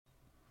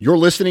You're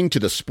listening to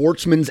the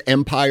Sportsman's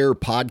Empire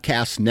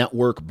Podcast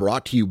Network,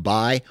 brought to you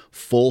by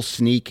Full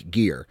Sneak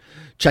Gear.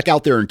 Check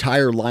out their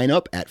entire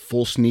lineup at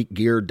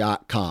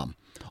fullsneakgear.com.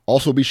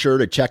 Also be sure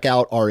to check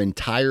out our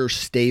entire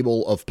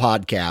stable of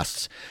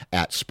podcasts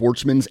at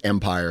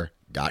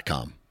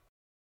sportsmansempire.com.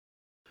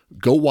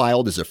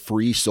 GoWild is a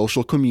free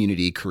social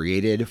community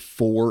created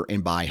for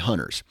and by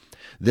hunters.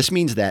 This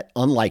means that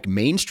unlike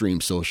mainstream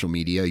social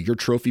media, your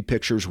trophy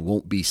pictures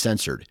won't be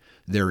censored.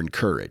 They're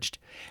encouraged.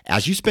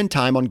 As you spend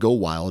time on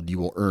GoWild, you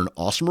will earn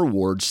awesome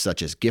rewards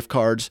such as gift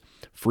cards,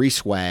 free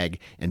swag,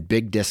 and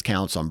big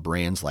discounts on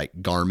brands like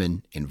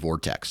Garmin and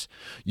Vortex.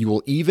 You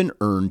will even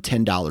earn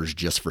 $10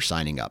 just for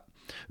signing up.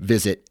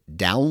 Visit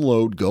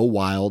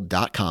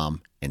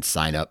downloadgowild.com and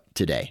sign up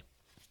today.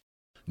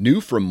 New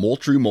from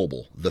Moultrie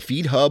Mobile, the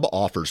Feed Hub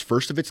offers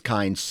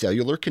first-of-its-kind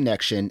cellular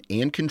connection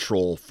and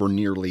control for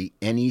nearly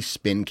any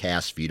spin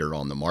cast feeder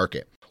on the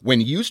market.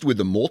 When used with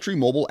the Moultrie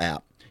Mobile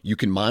app, you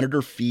can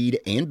monitor feed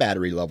and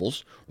battery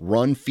levels,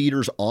 run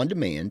feeders on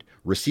demand,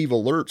 receive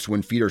alerts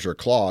when feeders are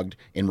clogged,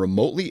 and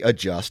remotely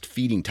adjust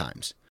feeding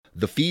times.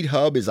 The Feed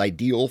Hub is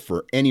ideal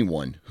for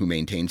anyone who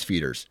maintains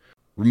feeders.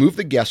 Remove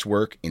the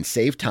guesswork and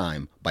save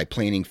time by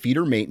planning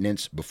feeder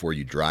maintenance before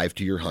you drive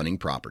to your hunting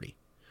property.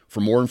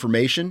 For more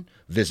information,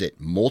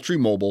 visit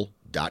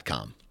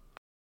moultriemobile.com.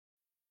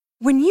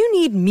 When you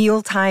need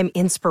mealtime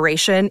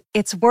inspiration,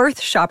 it's worth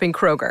shopping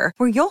Kroger,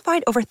 where you'll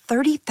find over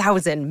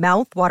 30,000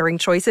 mouth-watering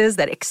choices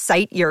that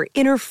excite your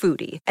inner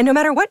foodie. And no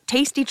matter what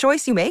tasty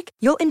choice you make,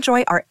 you'll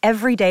enjoy our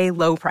everyday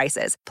low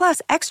prices,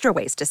 plus extra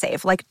ways to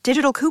save, like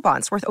digital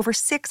coupons worth over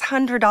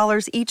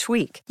 $600 each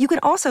week. You can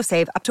also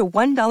save up to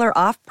 $1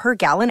 off per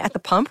gallon at the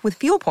pump with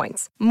fuel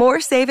points.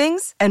 More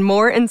savings and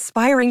more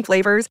inspiring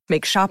flavors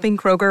make shopping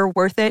Kroger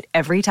worth it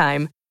every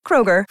time.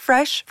 Kroger,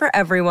 fresh for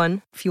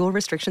everyone. Fuel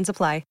restrictions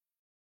apply.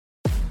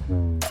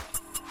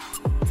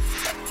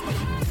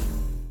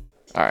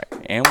 All right,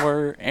 and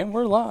we're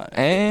live.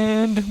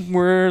 And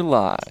we're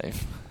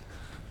live.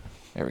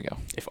 There we go.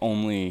 If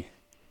only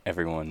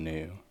everyone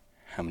knew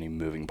how many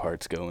moving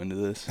parts go into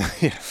this.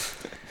 Yeah.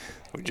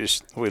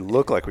 We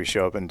look like we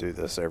show up and do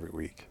this every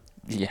week.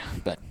 Yeah,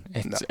 but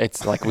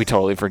it's like we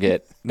totally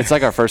forget. It's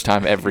like our first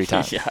time every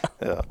time. Yeah.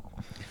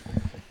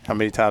 How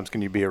many times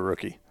can you be a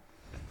rookie?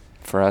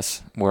 For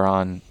us, we're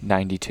on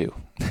 92.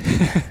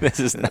 This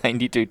is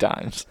 92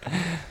 times,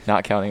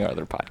 not counting our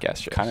other podcast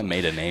shows. Kind of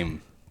made a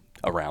name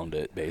around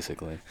it,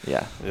 basically.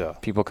 Yeah. Yeah.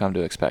 People come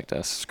to expect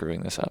us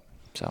screwing this up.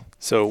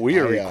 So we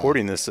are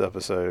recording this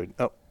episode.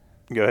 Oh,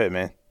 go ahead,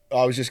 man.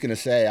 I was just going to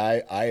say,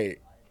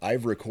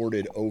 I've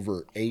recorded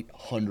over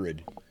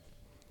 800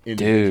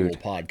 individual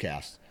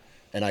podcasts,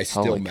 and I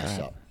still mess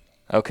up.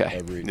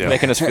 Okay.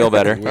 Making us feel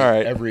better. All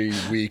right. Every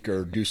week,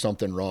 or do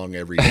something wrong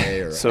every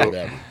day, or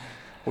whatever.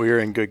 We are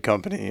in good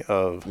company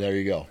of there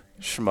you go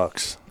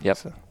schmucks. Yep.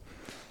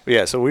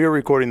 So we are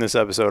recording this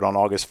episode on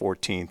August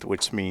 14th,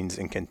 which means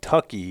in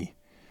Kentucky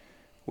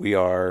we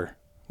are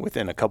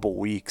within a couple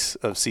weeks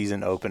of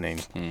season opening.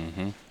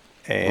 Mm-hmm.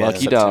 And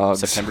Lucky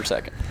dogs. September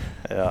 2nd.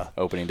 Yeah.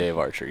 Opening day of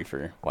archery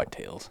for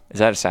whitetails. Is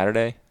that a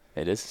Saturday?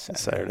 It is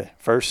Saturday.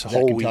 First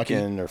whole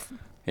weekend.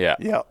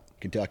 Yeah.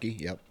 Kentucky,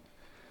 yep.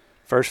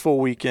 First full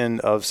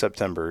weekend of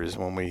September is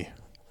when we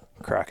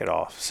crack it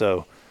off.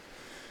 So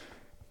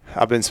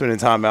I've been spending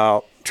time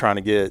out trying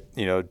to get,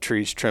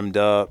 trees trimmed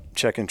up,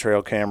 checking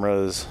trail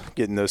cameras,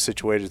 getting those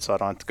situated so I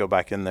don't have to go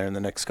back in there in the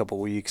next couple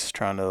of weeks,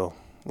 trying to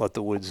let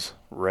the woods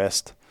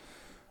rest.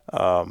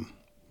 I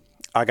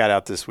got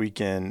out this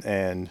weekend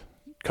and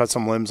cut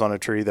some limbs on a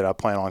tree that I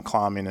plan on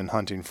climbing and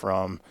hunting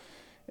from,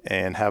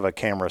 and have a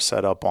camera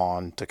set up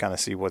on to kind of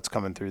see what's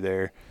coming through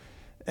there.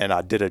 And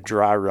I did a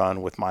dry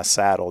run with my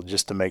saddle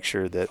just to make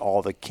sure that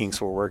all the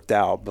kinks were worked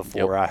out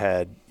before I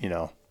had,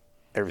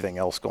 everything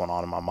else going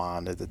on in my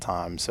mind at the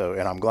time. So,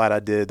 and I'm glad I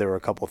did. There were a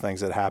couple of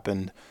things that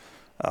happened.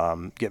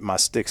 Getting my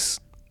sticks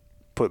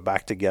put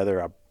back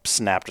together, I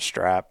snapped a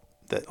strap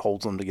that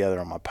holds them together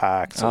on my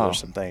pack. So there's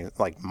some things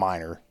like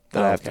minor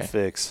that I have to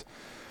fix.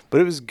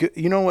 But it was good.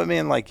 You know what,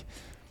 man? Like,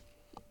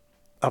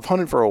 I've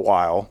hunted for a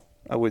while.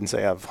 I wouldn't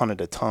say I've hunted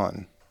a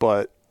ton,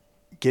 but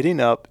getting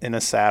up in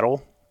a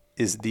saddle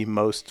is the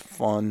most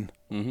fun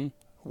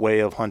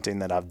way of hunting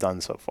that I've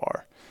done so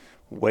far.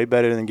 Way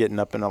better than getting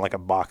up in a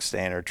box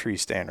stand or tree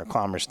stand or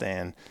climber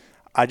stand.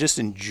 I just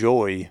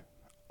enjoy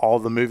all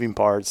the moving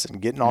parts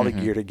and getting all the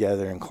gear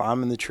together and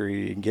climbing the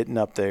tree and getting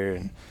up there.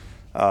 And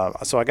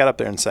so I got up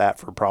there and sat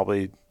for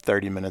probably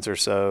 30 minutes or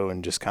so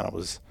and just kind of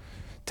was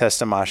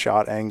testing my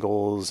shot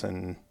angles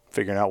and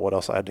figuring out what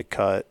else I had to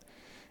cut.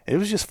 It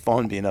was just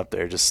fun being up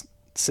there, just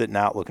sitting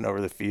out looking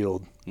over the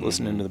field,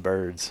 listening to the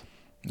birds.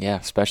 Yeah,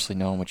 especially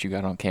knowing what you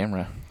got on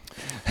camera.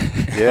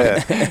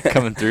 Yeah.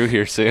 Coming through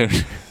here soon.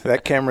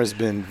 That camera's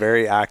been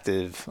very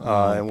active.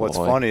 And what's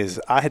funny is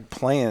I had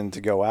planned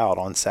to go out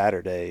on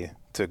Saturday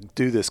to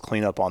do this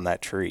cleanup on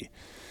that tree.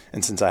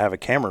 And since I have a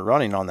camera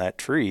running on that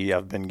tree,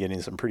 I've been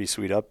getting some pretty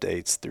sweet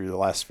updates through the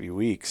last few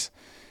weeks.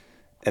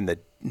 And the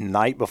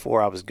night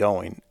before I was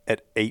going,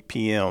 at 8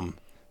 p.m.,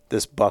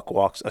 this buck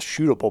a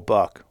shootable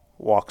buck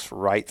walks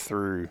right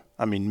through,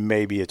 I mean,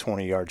 maybe a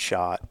 20-yard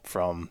shot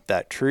from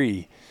that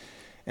tree.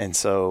 And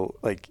so,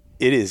 like,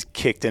 it is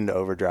kicked into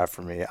overdrive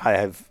for me.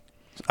 I've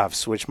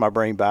switched my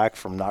brain back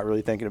from not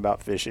really thinking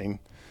about fishing.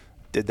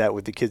 Did that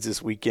with the kids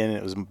this weekend.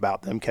 It was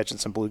about them catching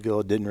some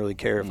bluegill. Didn't really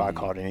care if I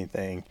caught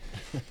anything.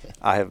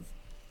 I have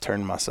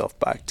turned myself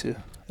back to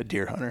a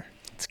deer hunter.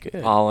 It's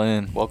good. All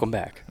in. Welcome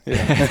back.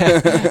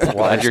 Yeah.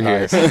 Glad you're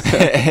here.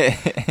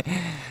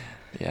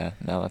 Yeah,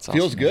 no, that's awesome.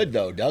 Feels good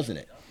though, doesn't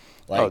it?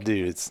 Like, oh,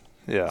 dude, it's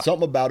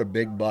something about a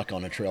big buck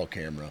on a trail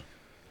camera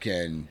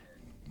can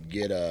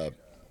get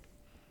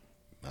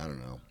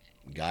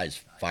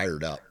guys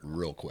fired up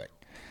real quick.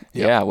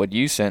 Yeah, what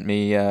you sent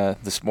me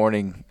this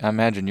morning, I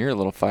imagine you're a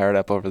little fired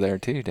up over there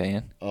too,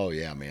 Dan. Oh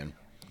yeah, man.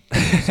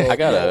 So,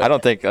 I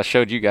don't think I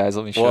showed you guys.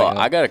 Let me show you. Well,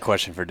 I got a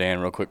question for Dan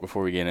real quick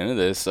before we get into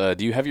this.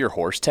 Do you have your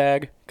horse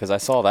tag? Because I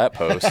saw that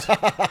post.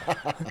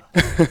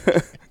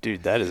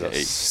 Dude, that is a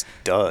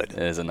stud.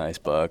 It is a nice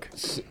buck.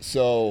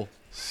 So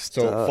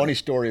funny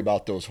story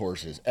about those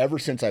horses. Ever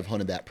since I've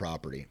hunted that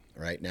property,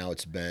 right now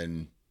it's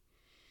been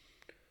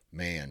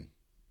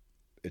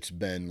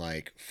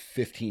like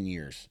 15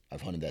 years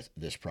I've hunted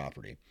this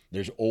property.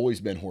 There's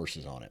always been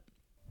horses on it.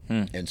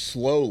 And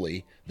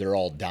slowly they're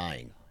all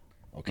dying.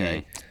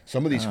 Okay.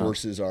 Some of these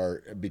horses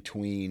are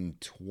between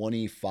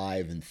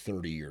 25 and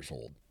 30 years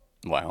old.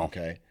 Wow.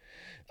 Okay.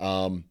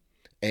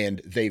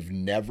 And they've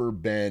never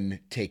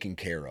been taken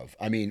care of.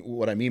 I mean,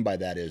 what I mean by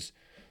that is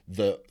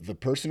the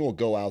person will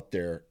go out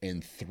there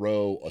and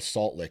throw a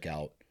salt lick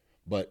out,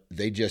 but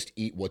they just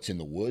eat what's in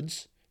the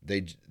woods.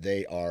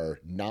 They are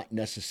not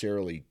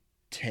necessarily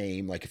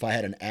tame. Like if I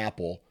had an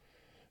apple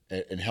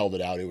and held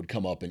it out, it would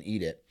come up and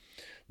eat it.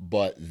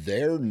 But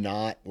they're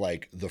not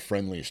like the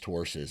friendliest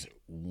horses.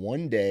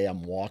 One day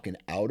I'm walking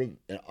out of,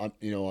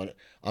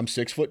 I'm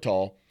 6 foot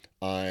tall.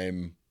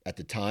 At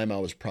the time I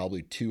was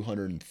probably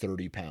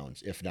 230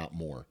 pounds, if not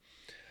more.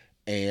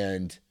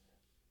 And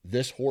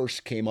this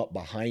horse came up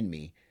behind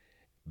me,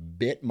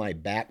 bit my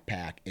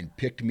backpack and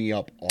picked me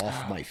up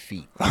off my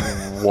feet.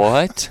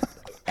 What?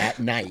 At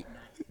night,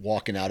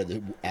 walking out of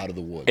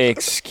the woods.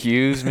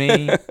 Excuse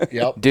me?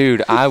 Yep.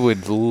 Dude, I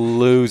would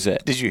lose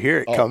it. Did you hear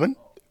it coming?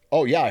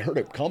 Oh yeah, I heard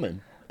it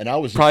coming, and I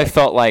was Probably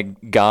felt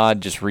like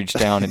God just reached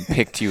down and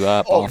picked you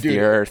up off the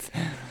earth.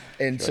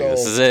 And so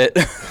this is it.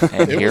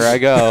 And here I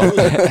go. It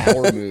was a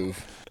power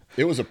move.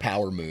 It was a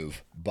power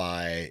move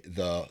by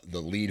the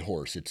lead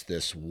horse. It's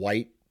this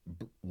white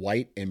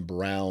and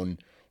brown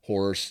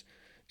horse.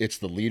 It's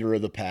the leader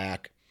of the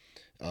pack,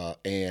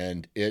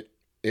 and it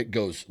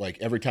goes like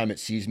every time it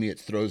sees me, it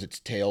throws its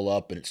tail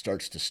up and it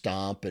starts to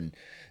stomp and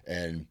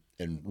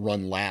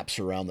run laps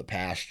around the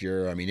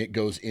pasture. I mean, it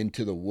goes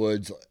into the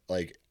woods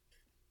like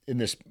in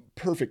this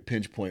perfect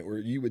pinch point where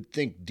you would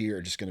think deer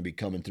are just going to be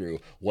coming through.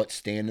 What's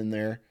standing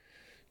there?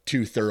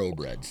 2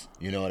 thoroughbreds.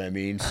 You know what I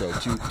mean? So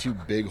two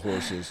big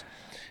horses.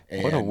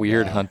 And, what a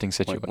weird hunting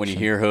situation. When you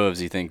hear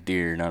hooves, you think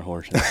deer, not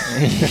horses.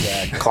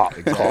 Exactly. Clop,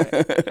 clop.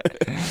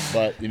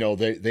 But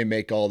they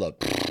make all the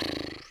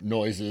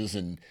noises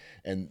and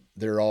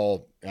they're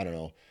all, I don't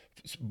know.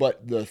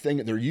 But the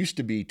thing, there used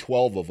to be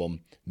 12 of them.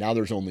 Now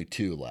there's only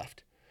 2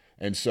 left.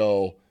 And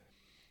so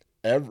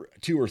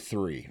 2 or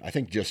 3, I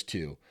think just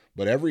 2,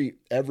 but every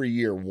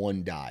year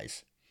one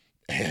dies.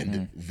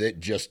 And that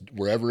just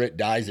wherever it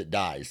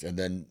dies. And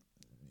then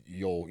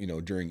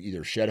during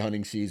either shed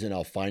hunting season,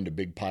 I'll find a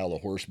big pile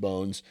of horse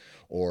bones,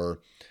 or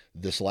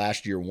this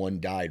last year,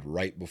 one died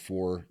right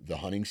before the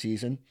hunting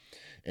season.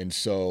 And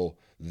so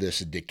this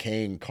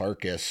decaying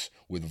carcass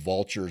with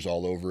vultures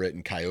all over it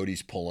and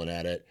coyotes pulling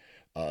at it,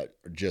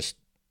 just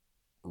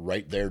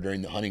right there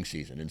during the hunting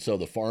season. And so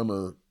the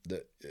farmer,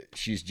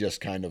 she's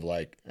just kind of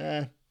like,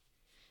 they're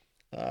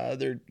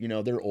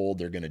old,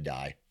 they're going to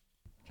die.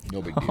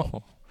 No big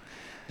deal.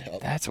 Oh,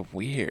 that's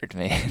weird,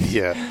 man.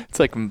 Yeah. It's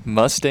like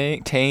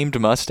tamed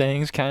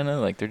Mustangs, kind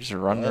of like they're just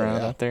running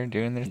around out there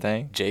doing their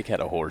thing. Jake had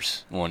a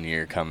horse one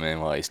year come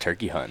in while he's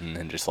turkey hunting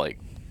and just like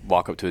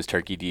walk up to his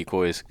turkey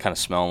decoys, kind of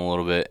smell them a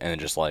little bit, and then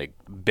just like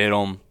bit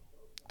them,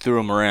 threw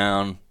them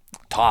around,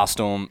 tossed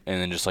them,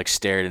 and then just like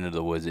stared into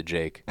the woods at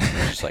Jake.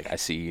 Just like, I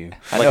see you.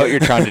 I know what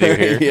you're trying to do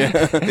here.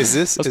 Yeah.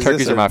 Those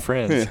turkeys are my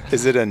friends.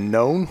 Is it a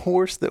known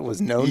horse that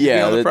was known to be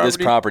on the this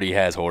property? property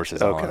has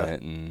horses on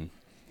it, and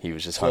he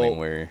was just hunting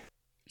where...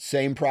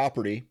 Same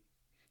property,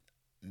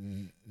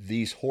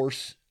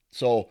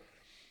 so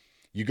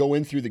you go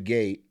in through the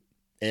gate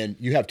and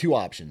you have 2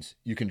 options.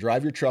 You can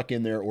drive your truck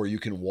in there or you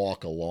can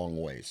walk a long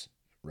ways,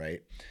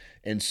 right?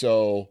 And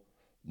so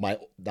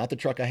not the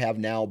truck I have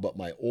now, but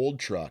my old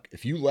truck,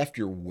 if you left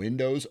your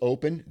windows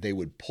open, they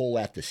would pull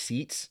at the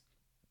seats,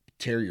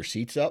 tear your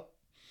seats up,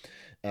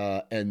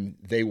 and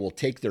they will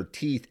take their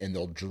teeth and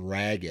they'll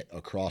drag it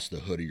across the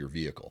hood of your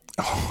vehicle.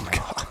 Oh,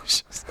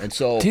 gosh. And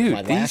so Dude,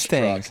 my these last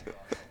things... truck...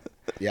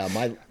 Yeah,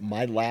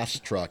 my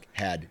last truck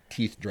had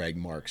teeth drag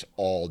marks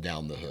all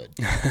down the hood.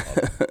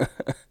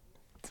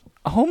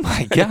 Oh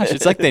my gosh,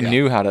 it's like they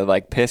knew how to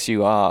like piss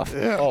you off.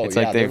 Yeah. Oh, it's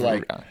yeah, like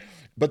they've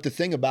but the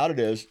thing about it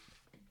is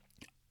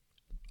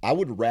I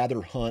would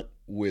rather hunt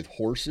with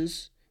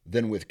horses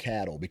than with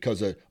cattle,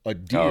 because a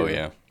deer, Oh,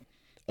 yeah.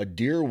 a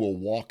deer will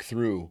walk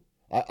through.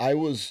 I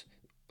was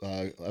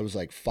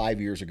like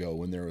 5 years ago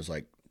when there was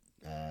like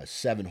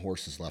 7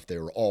 horses left. They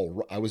were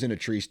all, I was in a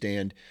tree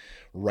stand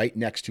right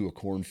next to a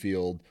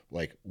cornfield,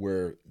 like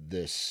where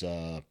this,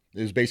 it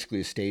was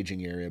basically a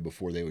staging area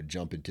before they would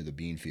jump into the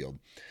bean field.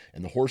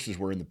 And the horses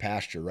were in the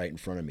pasture right in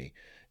front of me.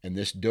 And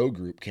this doe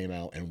group came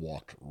out and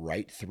walked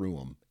right through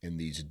them. And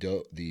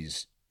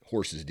these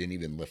horses didn't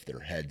even lift their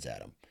heads at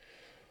them.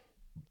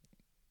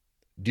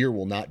 Deer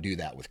will not do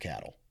that with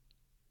cattle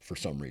for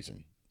some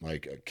reason.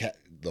 Like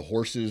the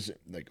horses,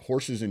 like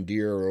horses and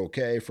deer are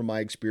okay from my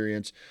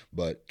experience,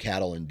 but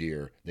cattle and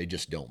deer, they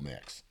just don't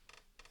mix.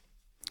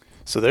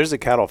 So there's a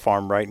cattle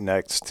farm right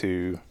next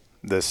to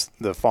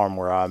the farm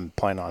where I'm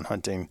planning on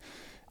hunting,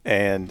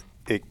 and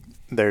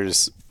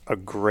there's a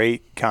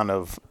great kind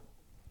of,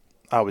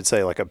 I would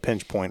say like a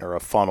pinch point or a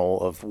funnel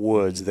of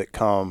woods that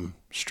come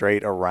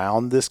straight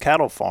around this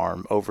cattle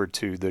farm over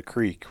to the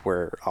creek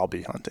where I'll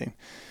be hunting.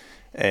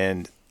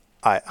 And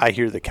I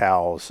hear the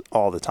cows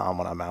all the time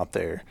when I'm out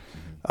there.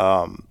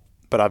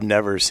 But I've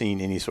never seen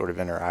any sort of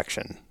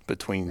interaction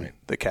between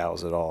the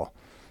cows at all.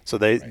 So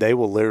they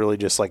will literally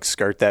just like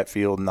skirt that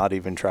field and not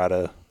even try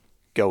to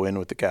go in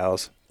with the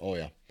cows. Oh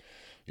yeah.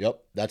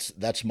 Yep.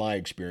 That's my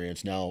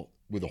experience. Now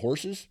with the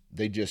horses,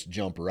 they just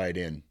jump right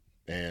in,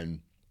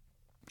 and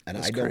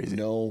That's I don't crazy.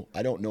 know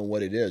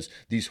what it is.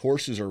 These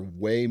horses are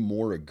way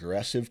more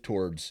aggressive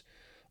towards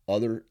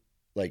other,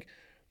 like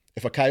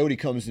if a coyote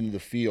comes into the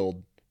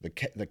field,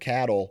 the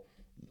cattle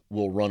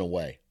will run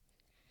away.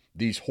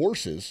 These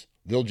horses,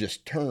 they'll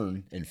just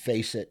turn and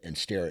face it and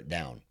stare it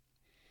down.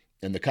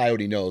 And the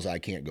coyote knows I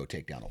can't go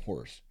take down a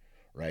horse,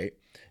 right?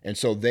 And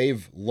so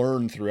they've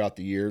learned throughout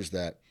the years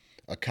that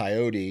a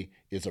coyote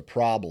is a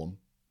problem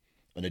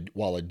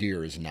while a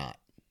deer is not.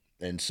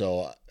 And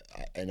so,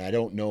 and I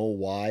don't know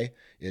why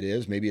it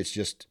is. Maybe it's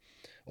just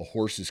a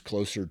horse is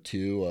closer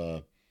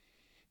to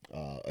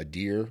a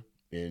deer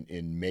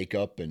in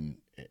makeup and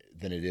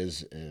than it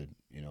is,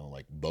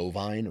 like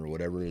bovine or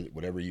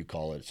whatever you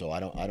call it. So I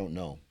don't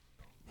know.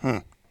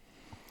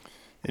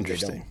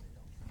 Interesting.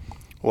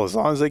 Well, as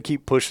long as they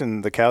keep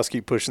pushing, the cows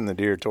keep pushing the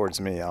deer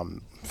towards me,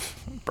 I'm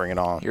bring it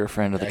on. You're a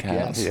friend of the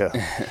cows. Yeah.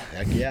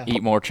 Heck yeah.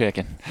 Eat more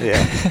chicken.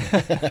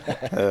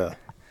 Yeah.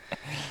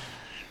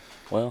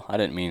 Well, I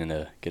didn't mean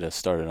to get us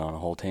started on a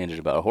whole tangent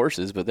about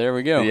horses, but there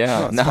we go.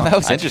 Yeah, no, that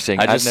was interesting.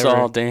 I just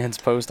saw Dan's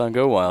post on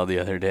GoWild the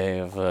other day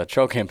of a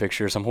trail cam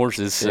picture of some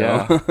horses. So.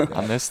 Yeah,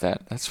 I missed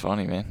that. That's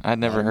funny, man. I'd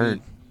never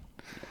heard.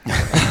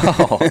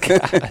 Oh,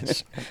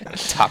 gosh.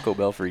 Taco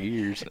Bell for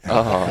years.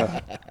 Oh.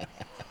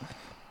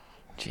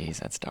 Jeez,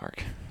 that's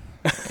dark.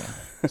 Yeah.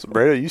 So,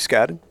 Brado, you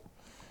scouted?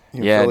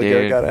 You Yeah, really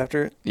dude. got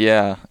after it?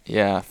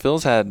 Yeah.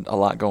 Phil's had a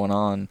lot going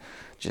on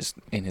just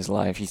in his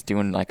life. He's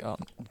doing like kind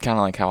of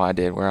like how I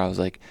did, where I was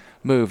like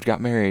moved,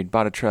 got married,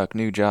 bought a truck,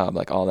 new job,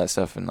 like all that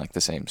stuff in like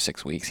the same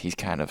 6 weeks. He's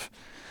kind of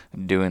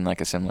doing like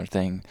a similar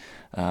thing,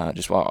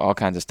 just all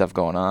kinds of stuff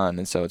going on.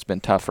 And so it's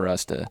been tough for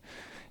us to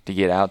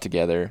get out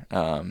together.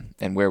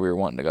 And where we were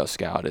wanting to go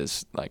scout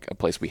is like a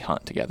place we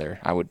hunt together.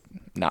 I would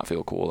not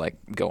feel cool like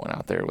going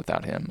out there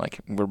without him. Like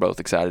we're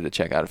both excited to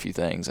check out a few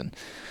things. And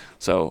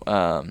so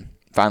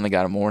finally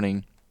got a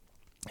morning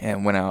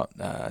and went out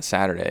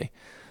Saturday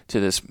to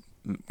this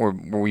where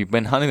we've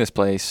been hunting this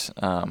place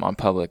on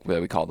public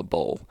that we call the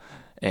Bowl.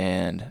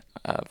 And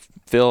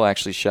Phil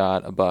actually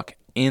shot a buck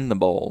in the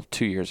Bowl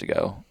 2 years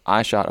ago.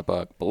 I shot a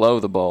buck below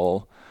the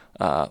Bowl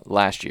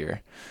last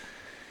year.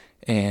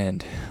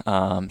 And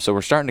so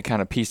we're starting to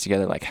kind of piece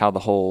together like how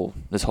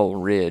this whole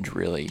ridge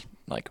really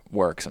like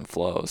works and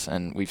flows.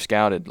 And we've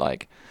scouted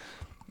like,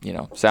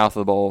 south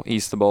of the Bowl,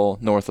 east of the Bowl,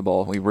 north of the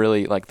Bowl. We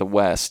really like the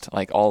west,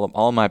 like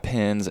all my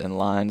pins and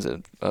lines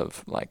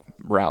of like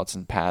routes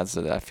and paths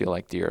that I feel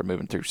like deer are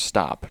moving through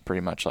stop pretty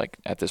much like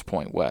at this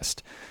point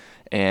west.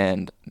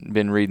 And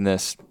been reading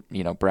this,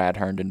 Brad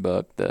Herndon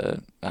book,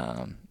 the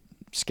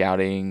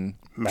scouting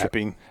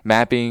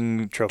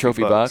mapping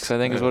trophy bucks, I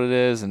think is what it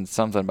is, and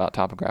something about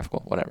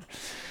topographical, whatever.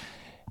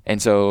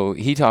 And so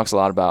he talks a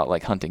lot about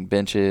like hunting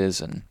benches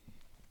and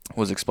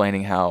was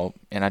explaining how,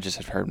 and I just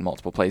have heard in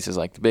multiple places,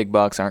 like the big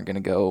bucks aren't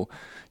going to go,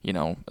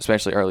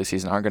 especially early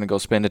season, aren't going to go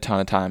spend a ton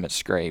of time at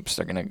scrapes.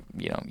 They're going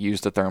to,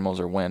 use the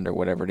thermals or wind or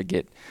whatever to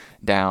get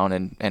down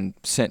and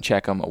scent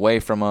check them away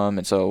from them.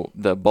 And so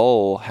the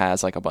Bowl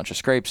has like a bunch of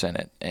scrapes in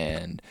it.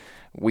 And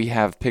we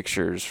have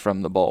pictures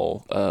from the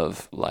Bowl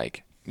of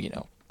like,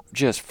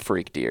 just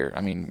freak deer.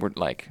 I mean, we're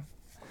like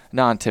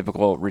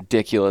non-typical,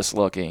 ridiculous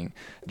looking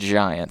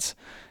giants.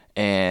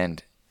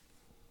 And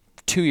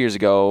 2 years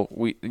ago,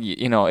 we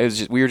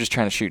were just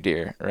trying to shoot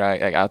deer,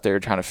 right? Like out there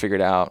trying to figure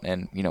it out.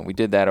 And, we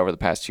did that over the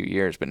past 2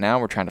 years, but now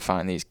we're trying to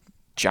find these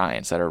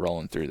giants that are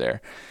rolling through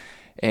there.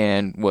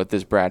 And what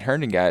this Brad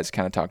Herndon guy has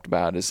kind of talked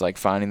about is like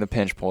finding the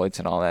pinch points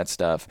and all that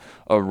stuff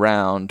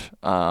around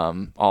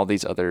all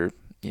these other,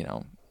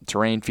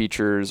 terrain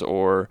features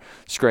or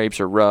scrapes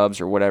or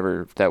rubs or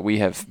whatever that we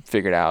have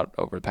figured out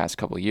over the past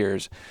couple of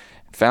years.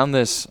 Found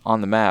this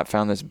on the map,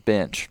 found this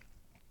bench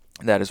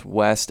that is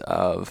west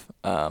of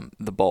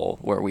the bowl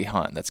where we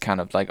hunt. That's kind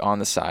of like on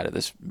the side of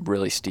this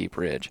really steep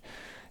ridge.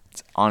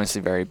 It's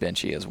honestly very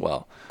benchy as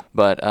well.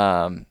 But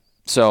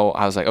so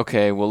I was like,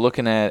 okay, well,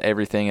 looking at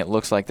everything, it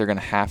looks like they're going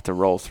to have to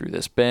roll through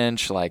this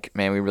bench. Like,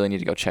 man, we really need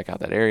to go check out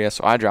that area.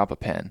 So I drop a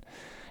pin,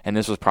 and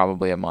this was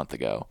probably a month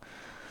ago.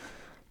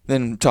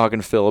 Then talking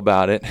to Phil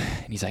about it,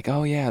 and he's like,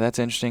 oh, yeah, that's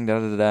interesting,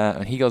 da-da-da-da.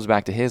 And he goes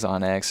back to his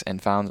onX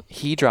and found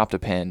he dropped a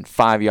pin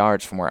 5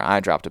 yards from where I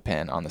dropped a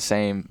pin on the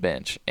same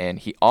bench. And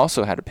he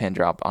also had a pin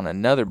drop on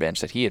another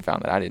bench that he had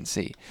found that I didn't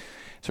see.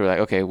 So we're like,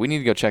 okay, we need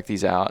to go check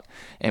these out.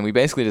 And we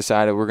basically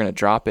decided we're going to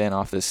drop in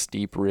off this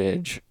steep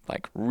ridge,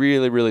 like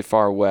really, really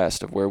far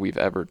west of where we've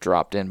ever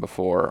dropped in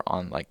before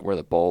on like where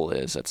the bowl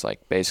is. It's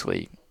like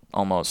basically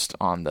almost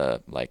on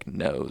the like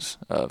nose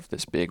of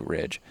this big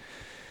ridge.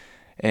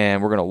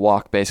 And we're going to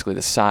walk basically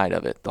the side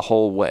of it the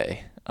whole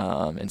way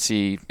and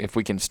see if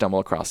we can stumble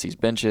across these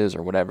benches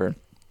or whatever.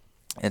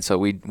 And so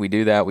we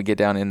do that. We get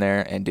down in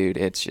there, and, dude,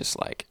 it's just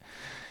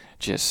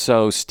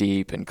so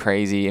steep and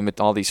crazy. And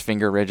with all these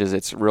finger ridges,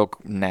 it's real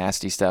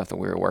nasty stuff that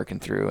we were working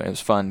through. And it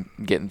was fun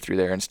getting through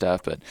there and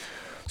stuff. But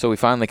so we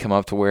finally come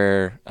up to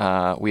where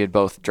we had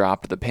both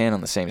dropped the pin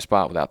on the same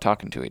spot without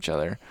talking to each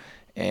other.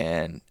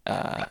 And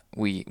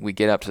we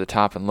get up to the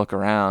top and look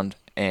around,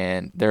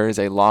 and there is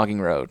a logging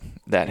road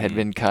that had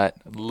been cut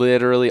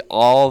literally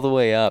all the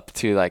way up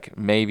to like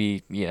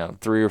maybe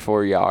 3 or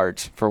 4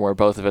 yards from where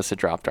both of us had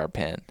dropped our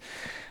pin.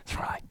 So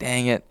we're like,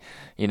 dang it,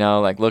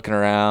 like looking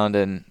around,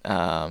 and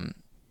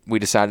we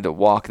decided to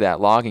walk that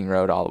logging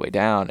road all the way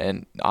down.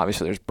 And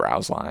obviously there's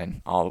browse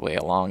line all the way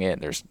along it.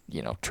 There's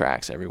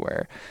tracks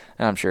everywhere,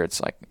 and I'm sure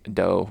it's like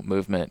doe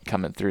movement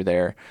coming through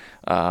there.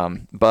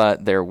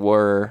 But there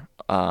were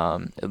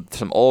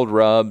some old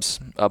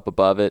rubs up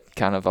above it,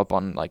 kind of up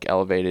on like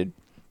elevated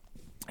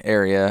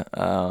area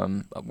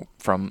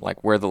from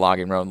like where the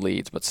logging road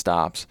leads but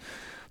stops.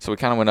 So we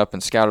kind of went up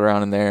and scouted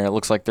around in there. It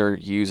looks like they're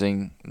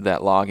using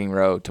that logging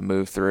road to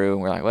move through.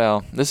 And we're like,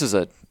 well, this is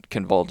a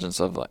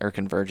convergence of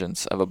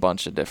a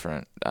bunch of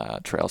different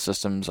trail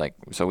systems. Like,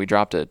 so we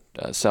dropped a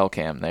cell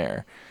cam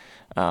there,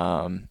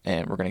 and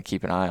we're going to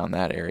keep an eye on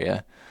that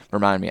area.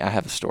 Remind me, I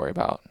have a story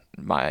about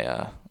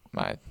my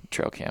my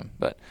trail cam,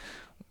 but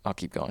I'll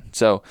keep going.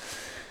 So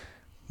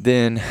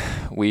then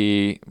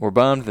we were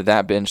bummed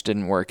that bench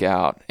didn't work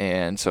out,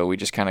 and so we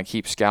just kind of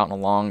keep scouting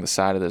along the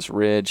side of this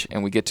ridge,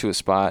 and we get to a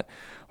spot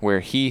where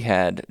he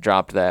had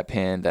dropped that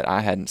pin that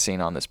I hadn't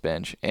seen on this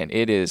bench, and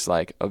it is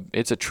like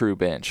it's a true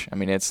bench. I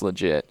mean, it's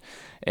legit,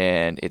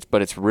 and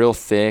it's real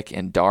thick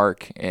and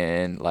dark,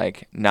 and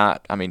like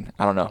not. I mean,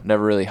 I don't know.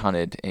 Never really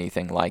hunted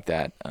anything like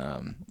that,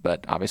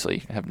 but obviously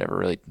have never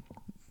really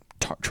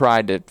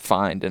tried to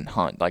find and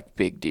hunt like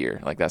big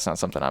deer. Like that's not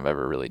something I've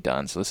ever really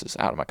done. So this is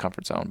out of my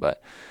comfort zone.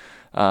 But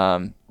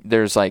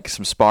there's like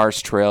some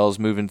sparse trails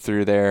moving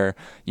through there.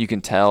 You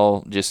can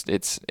tell just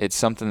it's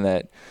something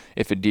that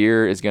if a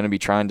deer is going to be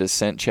trying to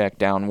scent check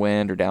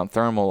downwind or down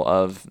thermal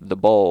of the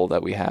bowl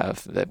that we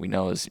have that we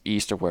know is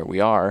east of where we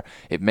are,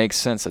 it makes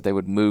sense that they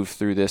would move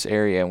through this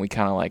area. And we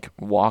kind of like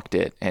walked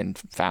it and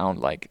found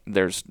like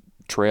there's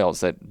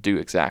trails that do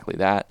exactly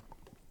that.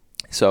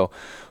 So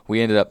we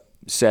ended up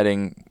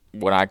setting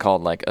what I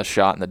called like a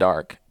shot in the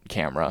dark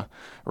camera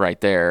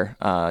right there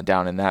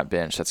down in that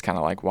bench that's kind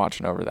of like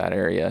watching over that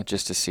area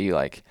just to see.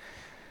 Like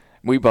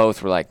we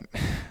both were like,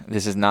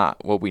 this is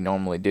not what we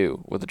normally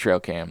do with a trail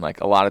cam. Like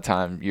a lot of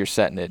time you're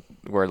setting it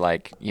where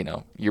like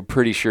you're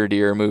pretty sure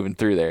deer are moving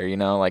through there,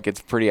 like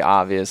it's pretty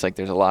obvious, like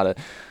there's a lot of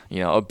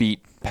a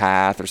beat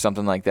path or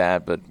something like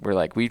that. But we're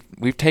like,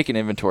 we've taken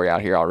inventory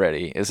out here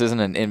already. This isn't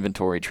an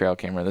inventory trail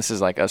camera. This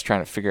is like us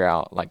trying to figure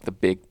out like the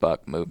big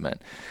buck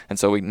movement. And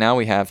so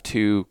we have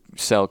 2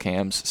 cell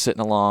cams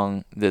sitting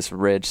along this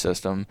ridge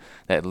system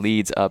that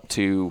leads up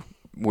to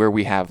where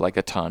we have like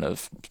a ton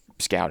of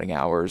scouting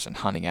hours and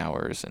hunting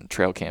hours and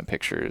trail cam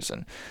pictures,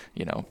 and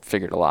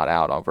figured a lot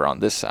out over on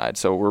this side.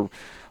 So we're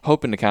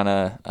hoping to kind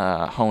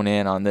of hone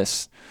in on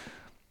this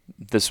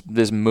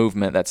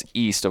movement that's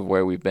east of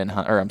where we've been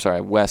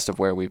west of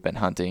where we've been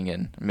hunting,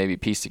 and maybe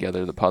piece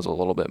together the puzzle a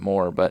little bit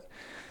more. But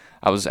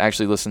I was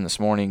actually listening this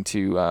morning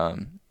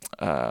to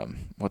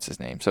what's his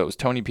name? So it was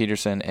Tony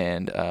Peterson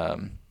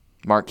and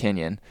Mark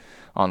Kenyon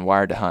on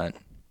Wired to Hunt,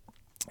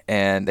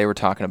 and they were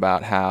talking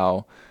about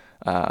how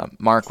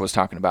Mark was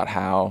talking about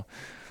how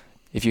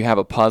if you have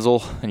a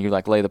puzzle and you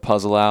like lay the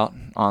puzzle out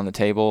on the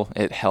table,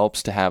 it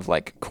helps to have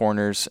like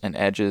corners and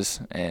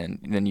edges, and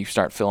then you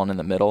start filling in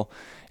the middle.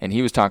 And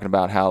he was talking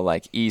about how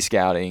like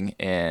e-scouting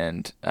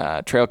and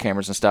trail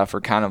cameras and stuff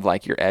are kind of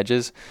like your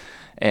edges,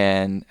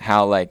 and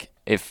how like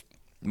if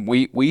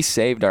we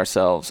saved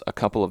ourselves a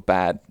couple of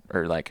bad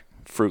or like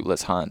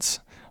fruitless hunts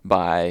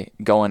by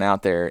going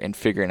out there and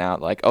figuring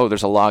out like, oh,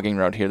 there's a logging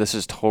road here. This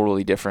is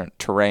totally different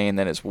terrain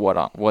than is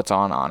what's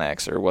on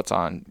onX or what's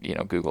on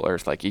Google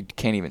Earth. Like you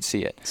can't even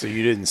see it. So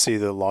you didn't see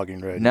the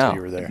logging road until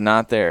you were there?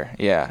 Not there.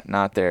 Yeah,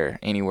 not there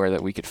anywhere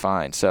that we could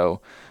find.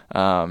 So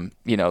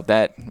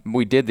that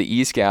we did the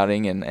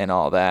e-scouting and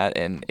all that,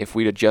 and if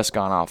we'd have just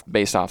gone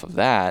based off of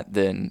that,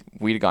 then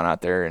we'd have gone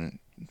out there and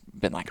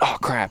been like, oh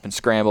crap, and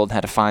scrambled and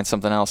had to find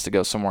something else to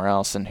go somewhere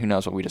else, and who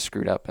knows what we just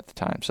screwed up at the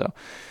time. So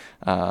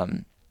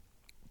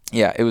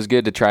yeah, it was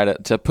good to try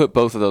to put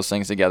both of those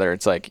things together.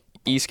 It's like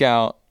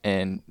e-scout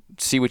and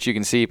see what you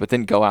can see, but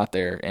then go out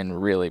there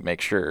and really make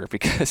sure,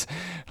 because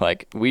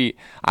like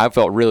I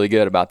felt really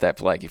good about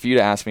that. Like if you'd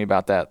asked me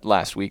about that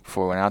last week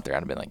before we went out there, I'd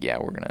have been like, yeah,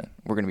 we're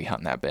gonna be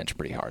hunting that bench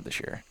pretty hard this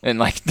year. And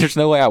like there's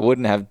no way I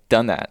wouldn't have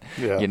done that.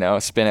 Yeah. You know,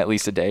 spend at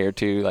least a day or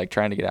two like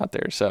trying to get out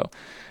there. So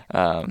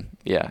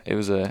yeah, it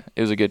was a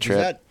good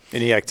trip.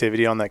 Any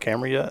activity on that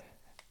camera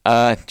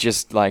yet?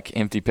 Just like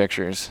empty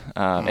pictures.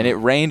 And it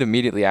rained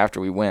immediately after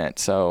we went,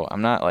 so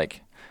I'm not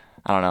like,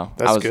 I don't know.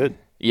 That's good.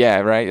 Yeah,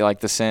 right. Like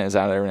the scent is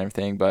out of there and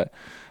everything, but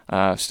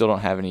still don't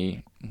have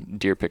any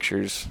deer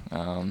pictures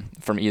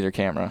from either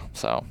camera.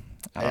 So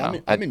I don't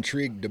know. I'm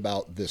intrigued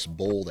about this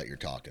bull that you're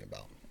talking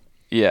about.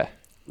 Yeah.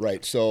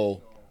 Right.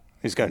 So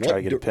he's gonna try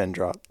to get a pin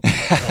drop.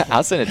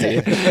 I'll send it to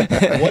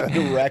you. What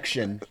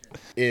direction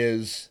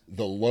is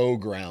the low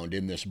ground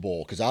in this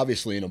bowl? Because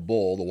obviously in a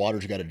bowl, the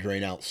water's got to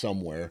drain out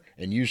somewhere,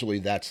 and usually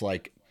that's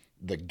like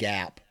the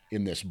gap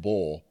in this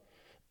bowl.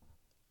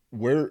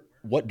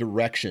 What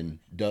direction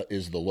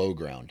is the low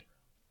ground?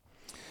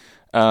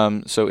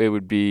 So it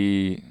would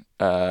be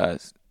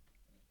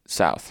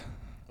south.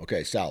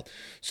 Okay, south.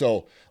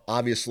 So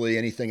obviously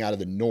anything out of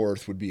the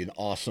north would be an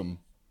awesome,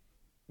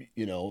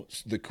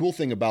 the cool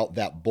thing about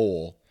that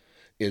bowl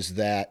is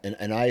that,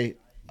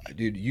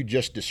 dude, you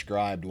just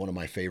described one of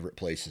my favorite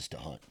places to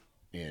hunt.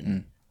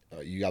 And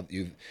you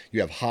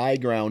have high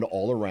ground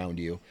all around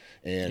you,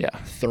 and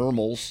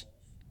thermals.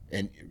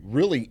 And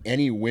really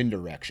any wind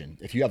direction.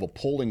 If you have a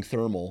pulling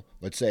thermal,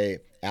 let's say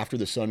after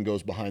the sun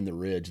goes behind the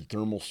ridge, the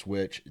thermals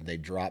switch, they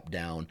drop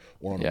down.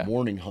 Or on a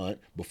morning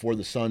hunt, before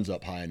the sun's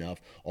up high enough,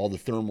 all the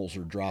thermals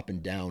are dropping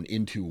down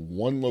into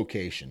one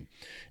location.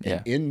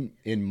 And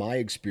in my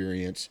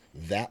experience,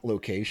 that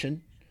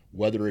location,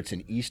 whether it's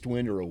an east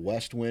wind or a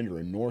west wind or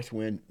a north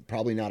wind,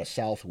 probably not a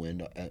south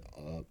wind,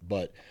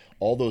 but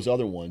all those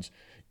other ones,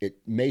 it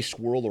may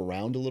swirl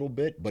around a little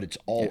bit, but it's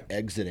all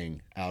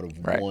exiting out of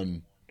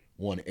one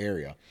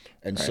area.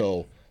 And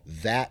so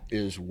that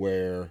is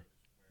where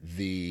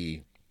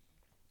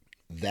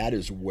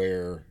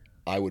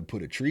I would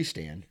put a tree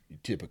stand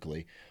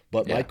typically.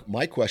 But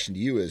my question to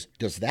you is,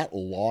 does that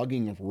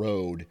logging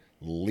road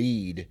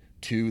lead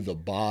to the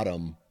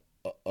bottom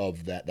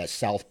of that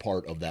south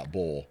part of that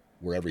bowl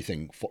where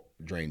everything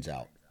drains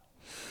out?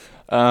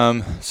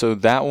 So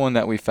that one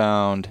that we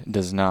found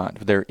does not.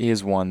 There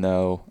is one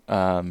though,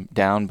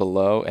 down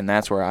below, and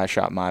that's where I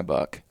shot my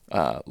buck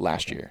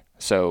last year.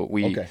 So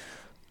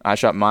I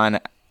shot mine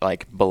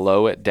like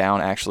below it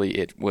down. Actually,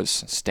 it was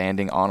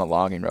standing on a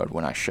logging road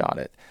when I shot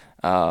it.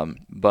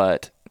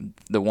 But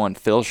the one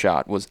Phil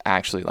shot was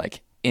actually like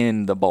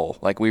in the bowl.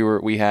 Like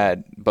we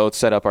had both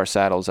set up our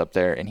saddles up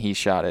there, and he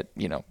shot it,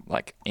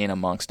 like in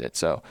amongst it.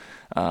 So,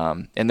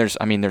 and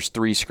there's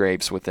 3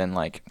 scrapes within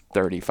like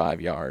 35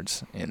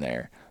 yards in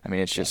there. I mean,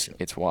 it's just,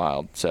 it's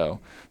wild.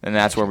 So, and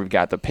that's where we've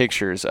got the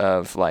pictures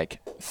of like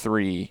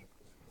 3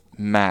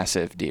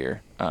 massive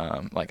deer.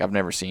 Like I've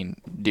never seen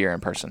deer in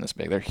person this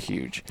big. They're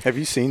huge. Have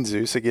you seen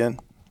Zeus again?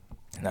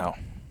 No,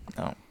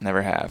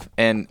 never have.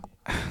 And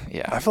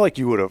I feel like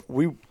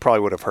we probably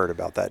would have heard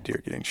about that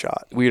deer getting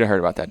shot. We would have heard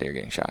about that deer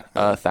getting shot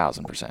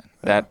 1,000%.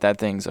 That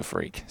thing's a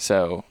freak.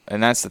 So,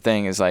 and that's the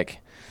thing, is like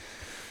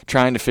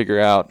trying to figure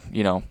out,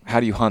 how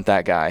do you hunt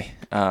that guy?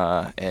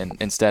 And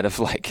instead of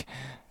like,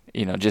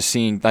 just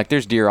seeing, like,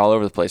 there's deer all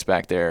over the place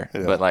back there,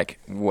 but like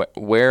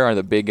where are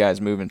the big guys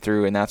moving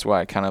through? And that's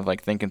why I kind of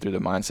like thinking through the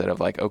mindset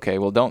of like, okay,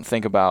 well, don't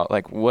think about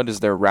like what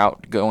is their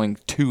route going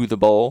to the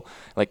bowl,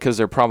 like, because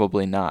they're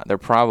probably not. They're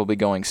probably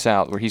going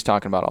south, where he's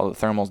talking about all the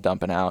thermals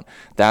dumping out.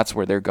 That's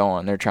where they're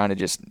going. They're trying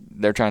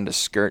to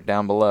skirt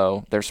down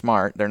below. They're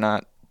smart. They're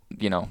not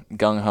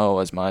gung ho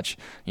as much,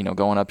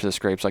 going up to the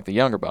scrapes like the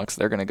younger bucks.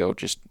 They're going to go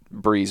just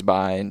breeze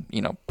by and,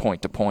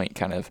 point to point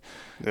kind of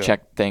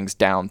check things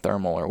down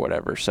thermal or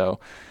whatever. So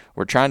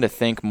we're trying to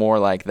think more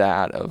like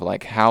that, of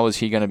like, how is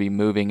he going to be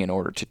moving in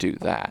order to do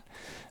that?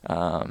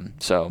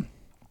 So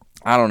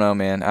I don't know,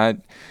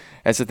 man.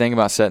 That's the thing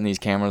about setting these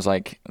cameras,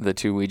 like the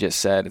 2 we just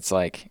said. It's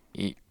like,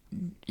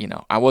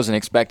 I wasn't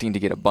expecting to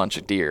get a bunch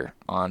of deer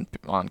on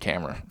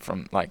camera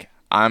from like,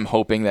 I'm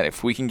hoping that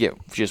if we can get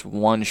just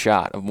one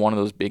shot of one of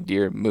those big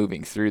deer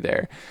moving through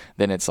there,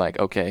 then it's like,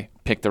 okay,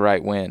 pick the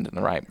right wind and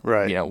the right.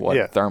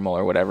 Thermal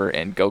or whatever,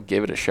 and go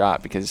give it a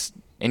shot. Because,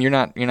 and you're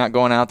not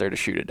going out there to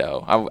shoot a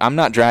doe. I'm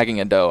not dragging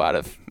a doe out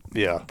of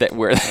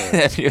where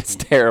it's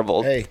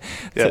terrible. Hey,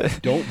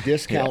 don't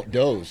discount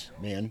does,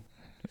 man.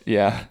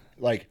 Yeah.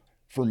 Like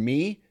for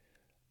me,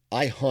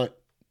 I hunt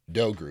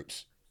doe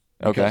groups.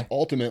 Okay.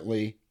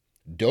 Ultimately,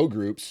 doe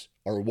groups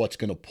are what's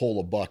going to pull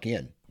a buck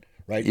in.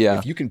 Right? Yeah.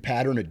 If you can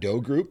pattern a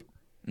doe group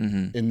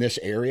in this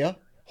area,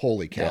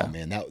 holy cow,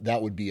 man,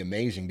 that would be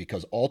amazing,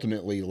 because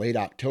ultimately late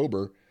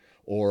October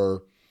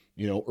or,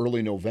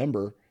 early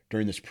November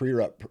during this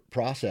pre-rut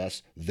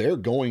process, they're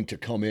going to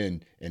come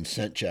in and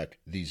scent check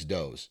these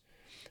does.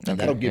 And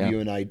that'll give you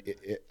an idea.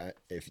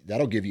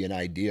 That'll give you an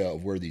idea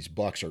of where these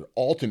bucks are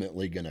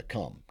ultimately going to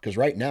come. Because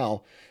right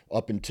now,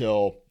 up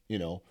until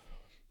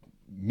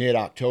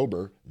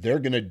mid-October, they're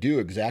going to do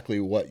exactly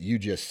what you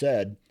just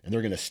said, and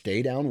they're going to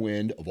stay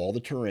downwind of all the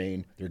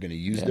terrain. They're going to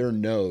use their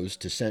nose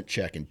to scent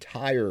check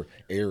entire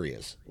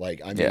areas.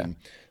 Like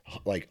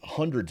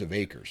hundreds of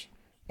acres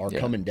are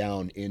coming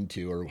down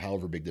into, or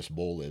however big this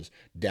bowl is,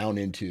 down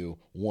into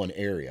one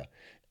area.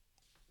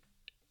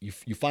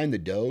 You find the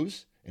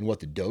does and what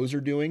the does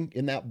are doing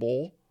in that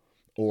bowl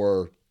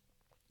or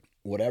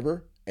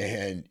whatever,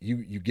 and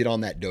you get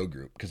on that doe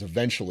group, because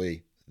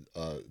eventually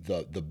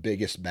the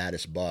biggest,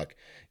 baddest buck,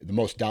 the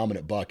most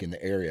dominant buck in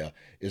the area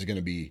is going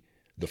to be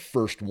the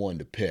first one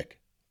to pick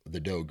the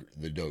doe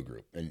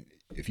group. And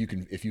if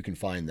you can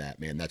find that,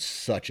 man, that's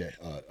such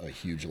a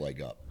huge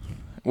leg up.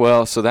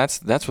 Well, so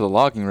that's where the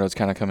logging roads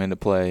kind of come into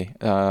play.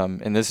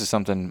 And this is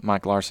something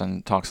Mike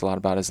Larson talks a lot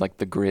about, is like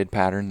the grid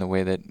pattern, the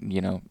way that,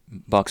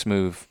 bucks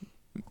move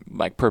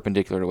like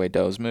perpendicular to the way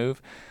does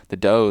move. The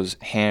does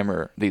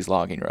hammer these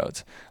logging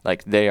roads.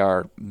 Like they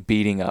are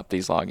beating up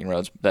these logging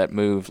roads that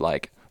move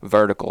like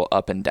vertical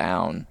up and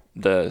down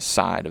the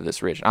side of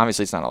this ridge. And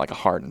obviously it's not like a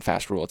hard and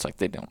fast rule.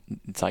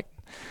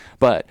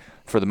 But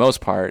for the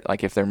most part,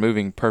 like if they're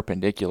moving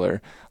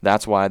perpendicular,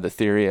 that's why the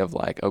theory of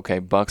like, okay,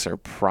 bucks are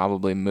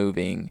probably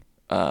moving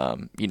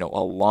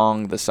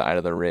along the side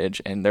of the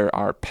ridge, and there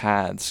are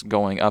paths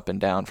going up and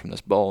down from this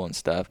bowl and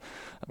stuff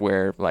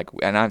where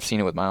and I've seen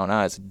it with my own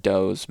eyes,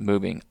 does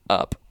moving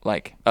up,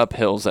 like up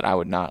hills that I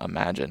would not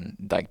imagine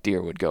like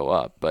deer would go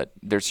up, but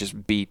there's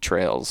just beat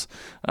trails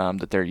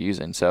that they're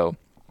using. So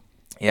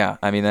yeah,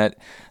 I mean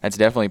that's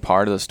definitely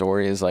part of the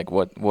story, is like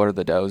what are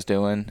the does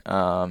doing,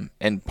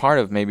 and part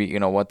of maybe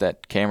what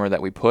that camera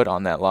that we put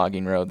on that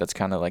logging road, that's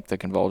kind of like the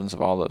convergence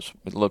of all those,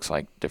 it looks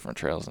like different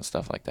trails and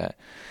stuff like that,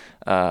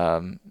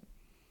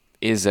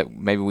 is that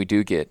maybe we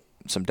do get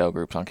some doe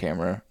groups on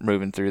camera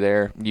moving through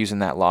there using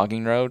that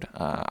logging road.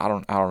 I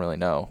don't really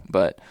know,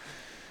 but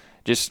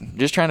just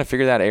trying to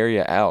figure that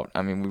area out.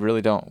 I mean,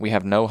 we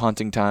have no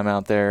hunting time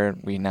out there.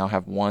 We now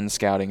have one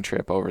scouting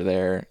trip over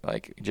there.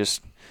 Like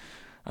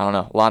I don't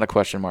know, a lot of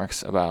question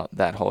marks about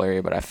that whole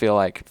area, but I feel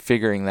like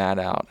figuring that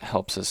out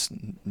helps us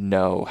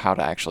know how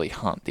to actually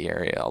hunt the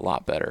area a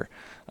lot better,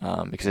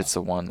 because it's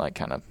the one like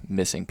kind of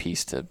missing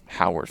piece to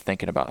how we're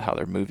thinking about how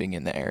they're moving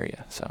in the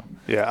area. So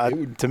yeah,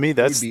 to me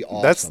that would be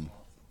awesome.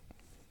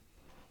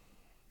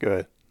 Go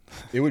ahead.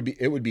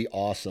 It would be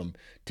awesome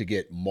to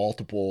get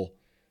multiple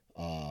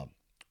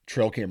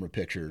trail camera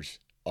pictures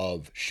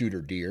of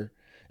shooter deer.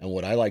 And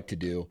what I like to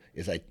do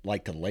is I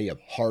like to lay a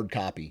hard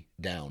copy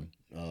down.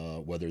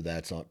 Whether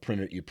that's on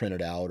you print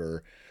it out,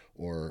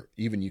 or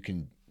even you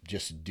can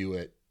just do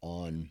it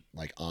on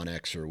like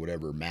Onyx or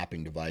whatever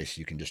mapping device.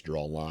 You can just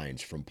draw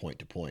lines from point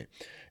to point.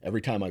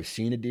 Every time I've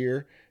seen a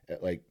deer,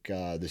 like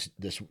this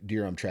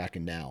deer I'm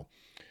tracking now,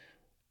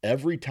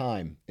 every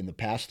time in the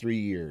past 3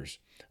 years,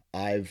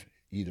 I've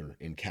either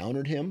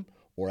encountered him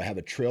or I have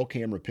a trail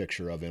camera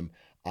picture of him.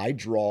 I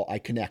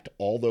connect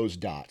all those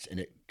dots, and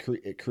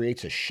it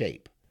creates a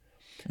shape.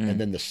 And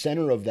then the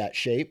center of that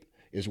shape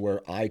is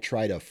where I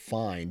try to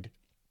find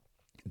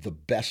the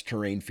best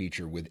terrain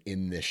feature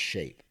within this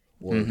shape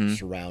or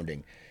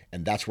surrounding.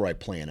 And that's where I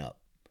plan up.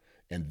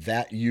 And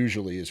that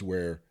usually is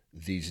where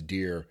these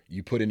deer,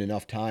 you put in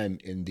enough time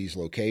in these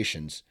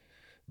locations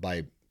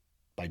by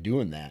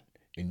doing that,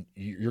 and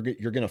you're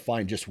going to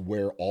find just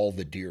where all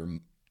the deer,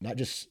 not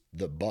just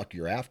the buck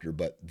you're after,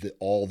 but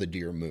all the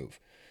deer move.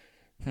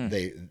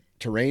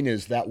 Terrain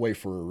is that way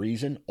for a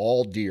reason.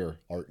 All deer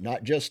are,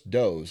 not just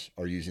does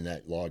are using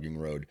that logging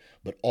road,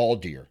 but all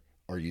deer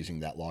are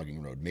using that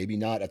logging road. Maybe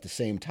not at the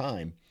same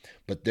time,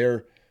 but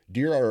deer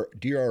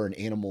are an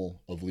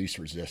animal of least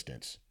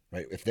resistance,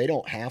 right? If they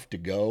don't have to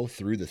go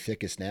through the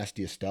thickest,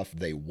 nastiest stuff,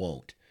 they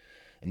won't.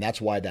 And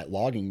that's why that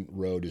logging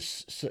road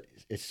it's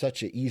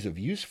such an ease of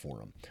use for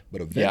them.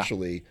 But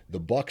eventually the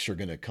bucks are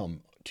going to come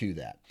to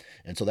that.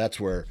 And so that's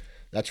for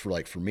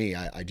me,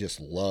 I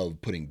just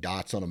love putting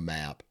dots on a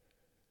map,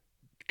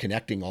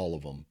 connecting all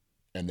of them.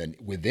 And then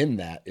within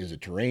that is a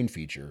terrain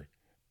feature.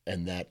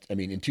 And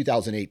in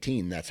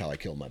 2018, that's how I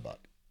killed my buck.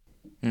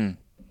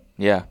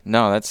 Yeah,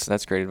 no,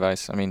 that's great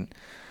advice. I mean,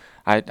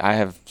 I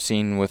have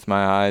seen with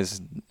my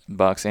eyes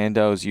bucks and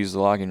does use the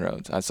logging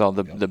roads. I saw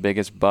the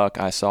biggest buck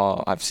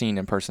I've seen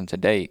in person to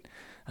date.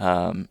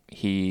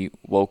 He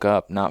woke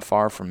up not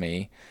far from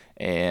me,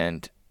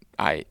 and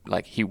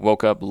he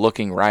woke up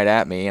looking right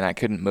at me, and I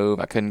couldn't move.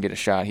 I couldn't get a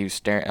shot. He was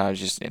staring.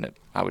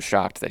 I was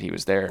shocked that he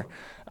was there.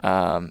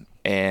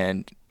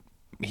 And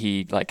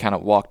he kind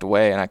of walked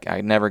away, and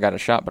I never got a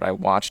shot, but I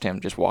watched him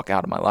just walk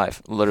out of my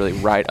life, literally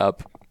right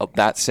up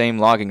that same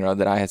logging road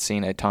that I had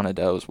seen a ton of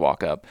does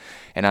walk up.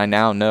 And I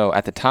now know,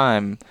 at the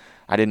time,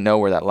 I didn't know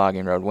where that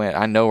logging road went.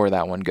 I know where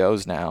that one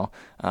goes now.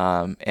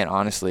 And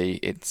honestly,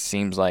 it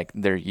seems like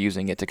they're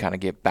using it to kind of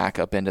get back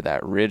up into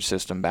that ridge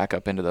system, back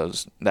up into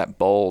that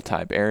bowl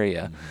type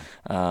area.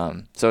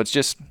 So it's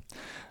just,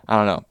 I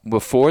don't know.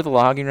 Before the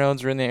logging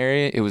roads were in the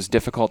area, it was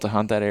difficult to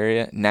hunt that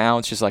area. Now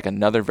it's just like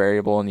another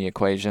variable in the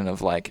equation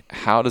of like,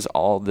 how does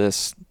all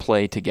this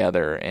play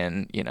together?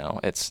 And, you know,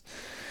 it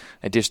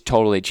just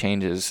totally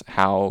changes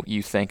how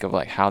you think of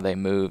like how they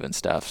move and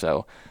stuff.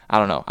 So I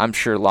don't know. I'm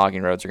sure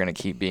logging roads are going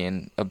to keep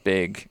being a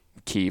big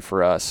key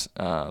for us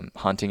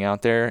hunting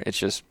out there. It's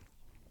just,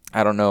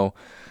 I don't know,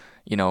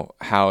 you know,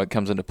 how it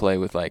comes into play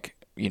with like,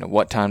 you know,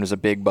 what time does a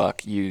big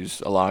buck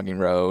use a logging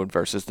road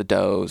versus the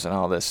does and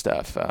all this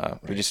stuff.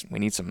 Right. We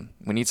need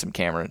some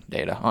camera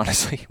data.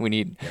 Honestly, we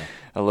need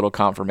a little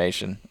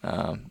confirmation.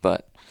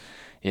 But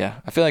yeah,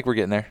 I feel like we're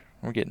getting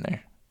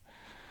there.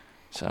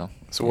 So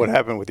what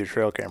happened with your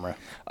trail camera?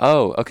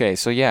 Oh, okay.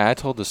 So yeah, I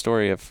told the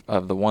story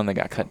of the one that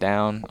got cut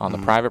down on the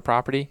private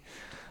property.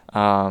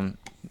 An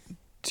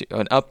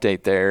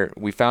update there.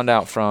 We found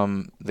out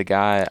from the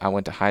guy I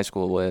went to high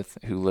school with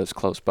who lives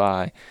close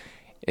by,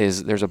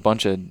 is there's a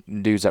bunch of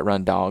dudes that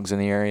run dogs in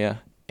the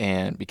area,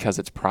 and because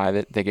it's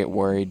private, they get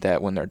worried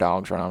that when their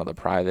dogs run onto the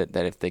private,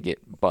 that if they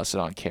get busted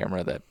on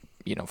camera, that,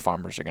 you know,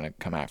 farmers are going to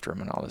come after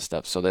them and all this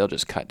stuff. So they'll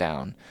just cut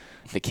down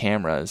the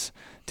cameras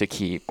to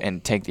keep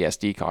and take the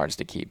SD cards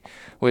to keep,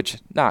 which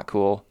not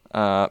cool.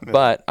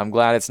 But I'm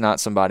glad it's not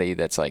somebody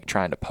that's like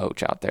trying to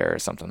poach out there or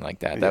something like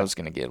that. That was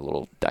going to get a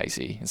little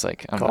dicey. It's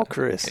like, call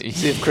Chris.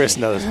 See if Chris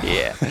knows.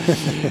 Yeah.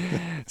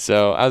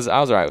 So I was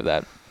all right with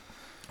that.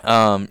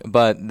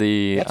 But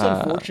that's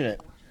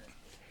unfortunate.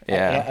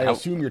 Yeah, I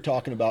assume you're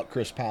talking about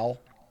Chris Powell.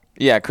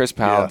 Yeah, Chris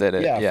Powell did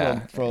it. Yeah,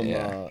 from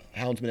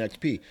Houndsman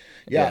XP.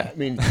 Yeah, I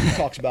mean, he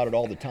talks about it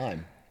all the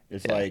time.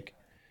 It's like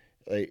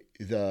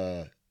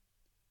the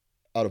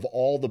out of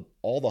all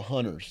the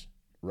hunters,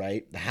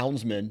 right? The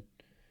houndsmen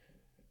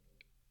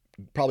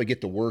probably get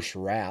the worst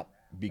rap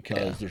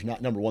because there's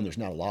not a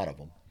lot of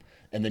them,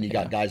 and then you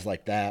got guys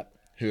like that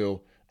who,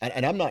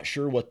 and I'm not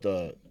sure what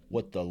the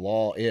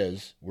law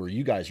is where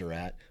you guys are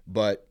at,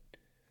 but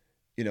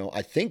you know,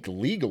 I think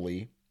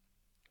legally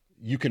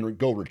you can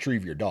go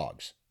retrieve your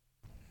dogs.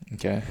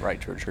 Okay. Right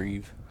to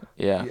retrieve.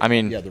 Yeah. I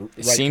mean,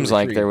 it seems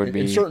like there would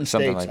be in certain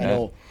something states, like that. I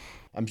know,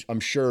 I'm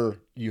sure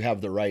you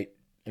have the right.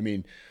 I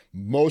mean,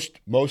 most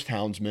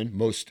houndsmen,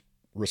 most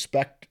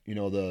respect, you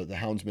know, the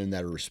houndsmen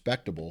that are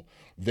respectable,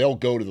 they'll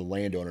go to the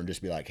landowner and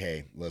just be like,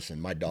 hey,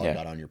 listen, my dog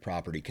got on your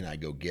property. Can I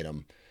go get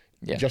him?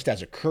 Yeah. Just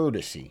as a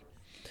courtesy.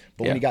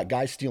 But when you got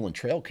guys stealing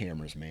trail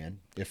cameras, man,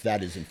 if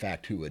that is in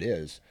fact who it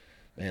is,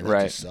 man,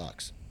 that just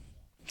sucks.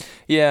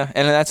 Yeah,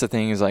 and that's the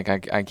thing is like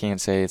I can't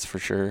say it's for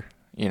sure,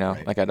 you know,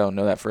 like I don't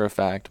know that for a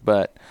fact,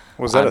 but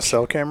was that a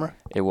cell camera?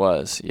 It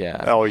was,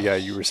 yeah. Oh yeah,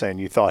 you were saying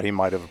you thought he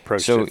might have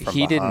approached it from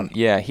behind.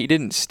 He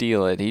didn't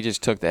steal it. He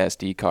just took the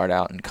SD card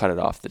out and cut it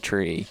off the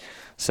tree.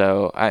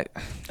 So I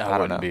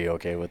don't know. Be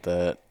okay with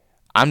that.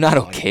 I'm not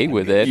okay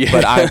with it,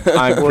 but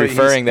I'm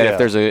preferring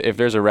that if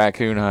there's a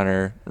raccoon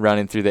hunter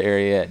running through the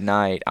area at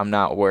night, I'm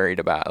not worried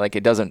about it. Like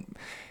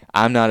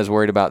I'm not as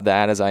worried about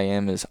that as I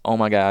am as, oh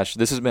my gosh,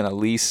 this has been a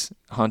lease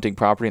hunting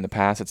property in the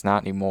past. It's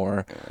not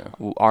anymore.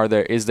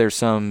 Yeah. Is there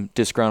some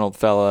disgruntled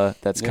fella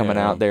that's coming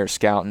out there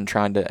scouting,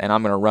 and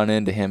I'm going to run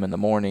into him in the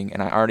morning,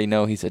 and I already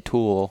know he's a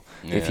tool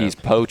if he's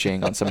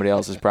poaching on somebody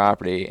else's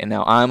property, and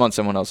now I'm on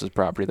someone else's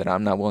property that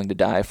I'm not willing to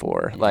die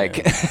for.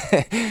 Like,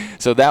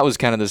 so that was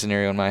kind of the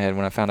scenario in my head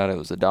when I found out it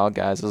was the dog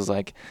guys. I was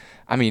like,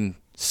 I mean,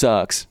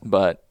 sucks,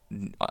 but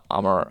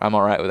I'm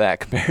all right with that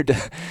compared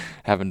to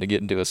having to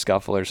get into a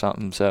scuffle or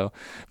something. So,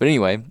 but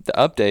anyway, the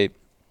update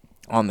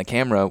on the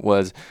camera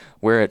was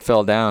where it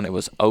fell down, it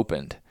was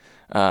opened.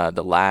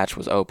 The latch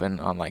was open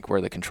on like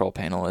where the control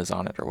panel is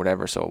on it or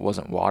whatever, so it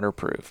wasn't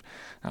waterproof.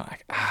 And I'm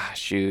like,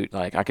 shoot.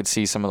 Like I could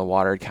see some of the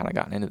water had kind of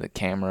gotten into the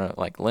camera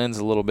like lens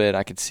a little bit.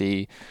 I could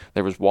see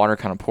there was water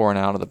kind of pouring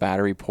out of the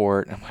battery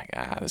port. I'm like,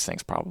 this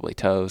thing's probably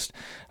toast.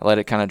 I let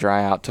it kind of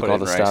dry out, took all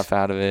the stuff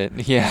out of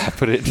it. Yeah,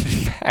 put it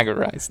in a bag of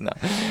rice. No.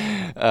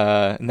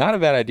 Not a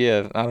bad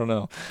idea. I don't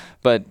know.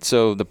 But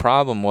so the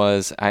problem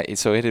was,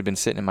 so it had been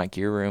sitting in my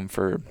gear room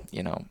for,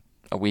 you know,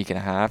 a week and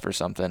a half or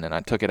something, and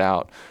I took it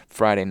out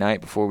Friday night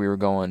before we were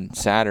going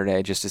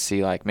Saturday just to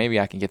see like maybe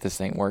I can get this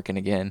thing working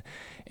again.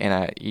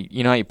 And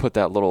you know how you put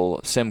that little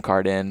SIM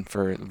card in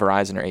for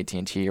Verizon or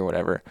AT&T or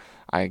whatever.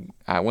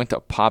 I went to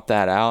pop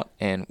that out,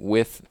 and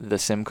with the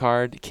SIM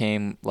card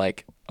came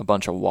like a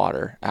bunch of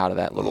water out of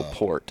that little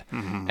port.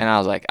 Mm-hmm. And I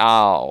was like,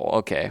 oh,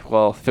 okay.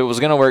 Well, if it was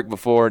gonna work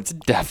before, it's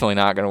definitely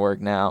not gonna work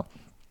now.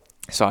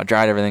 So I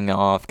dried everything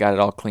off, got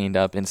it all cleaned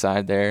up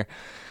inside there.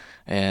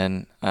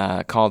 And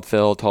called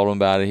Phil, told him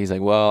about it. He's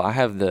like, well, I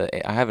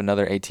have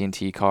another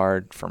AT&T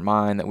card for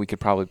mine that we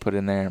could probably put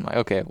in there. I'm like,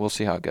 okay, we'll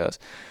see how it goes.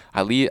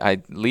 I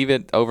leave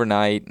it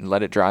overnight and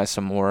let it dry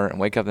some more and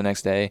wake up the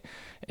next day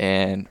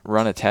and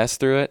run a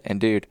test through it.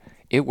 And, dude,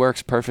 it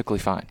works perfectly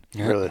fine.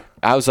 Really?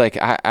 I was like,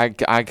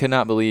 I could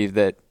not believe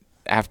that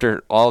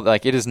after all,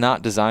 like, it is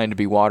not designed to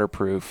be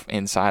waterproof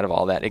inside of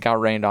all that. It got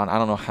rained on I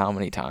don't know how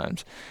many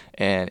times,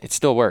 and it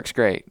still works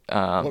great.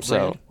 What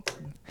brand?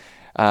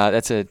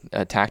 That's a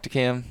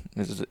Tacticam.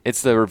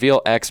 It's the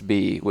Reveal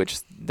XB,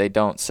 which they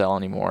don't sell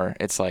anymore.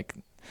 It's like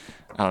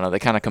I don't know. They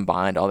kind of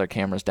combined all their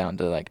cameras down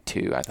to like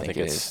 2. I think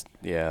it's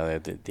yeah,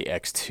 the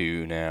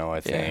X2 now.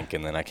 I think,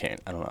 and then I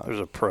don't know. There's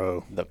a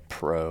Pro. The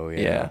Pro,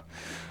 yeah. Yeah,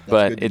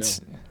 but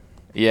it's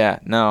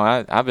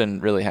I've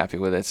been really happy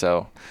with it.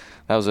 So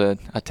that was a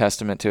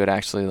testament to it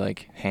actually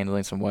like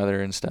handling some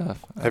weather and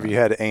stuff. Have you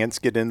had ants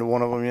get into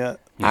one of them yet?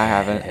 I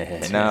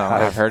haven't. No,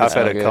 I've heard it's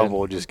I've had no a good.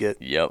 couple just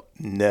get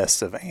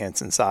nests of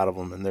ants inside of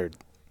them, and they're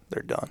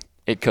done.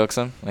 It cooks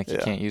them, like you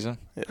Yeah. can't use them.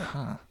 Yeah.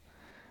 Huh.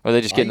 Or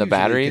they just get in the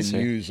batteries? I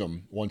usually can use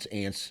them once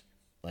ants.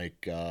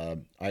 Like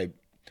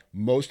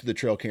most of the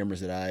trail cameras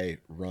that I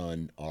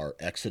run are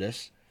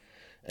Exodus,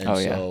 and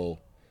so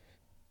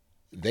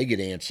they get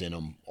ants in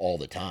them all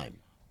the time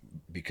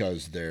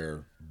because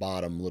their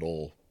bottom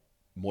little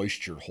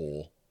moisture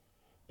hole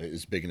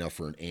is big enough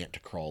for an ant to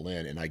crawl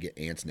in, and I get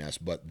ants nests,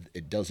 but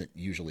it doesn't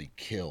usually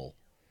kill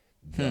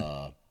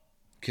the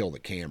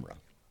camera.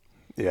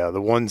 Yeah,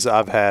 the ones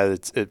I've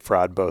had, it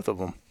fried both of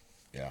them.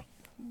 Yeah.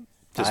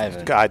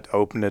 I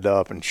opened it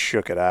up and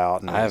shook it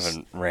out. And I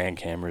haven't ran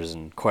cameras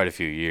in quite a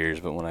few years,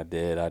 but when I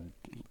did,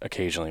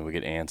 occasionally would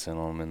get ants in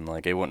them, and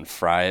like it wouldn't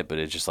fry it, but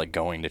it's just like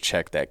going to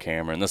check that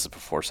camera. And this is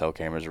before cell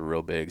cameras were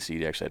real big, so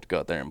you'd actually have to go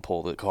out there and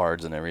pull the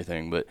cards and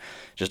everything. But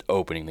just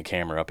opening the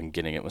camera up and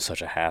getting it was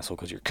such a hassle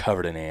because you're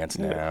covered in ants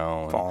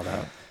now. Falling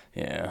out.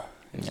 Yeah,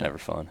 it's never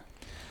fun.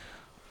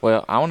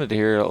 Well, I wanted to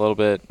hear a little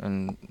bit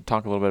and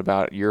talk a little bit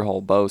about your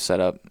whole bow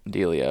setup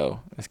dealio,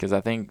 because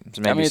I think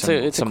maybe it's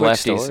some a quick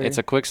lefties. story. It's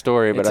a quick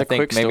story, but It's I a think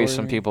quick maybe story.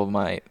 some people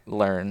might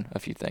learn a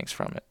few things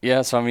from it.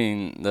 Yeah, so I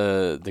mean,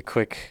 the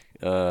quick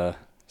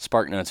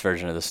Spark Notes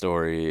version of the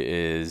story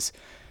is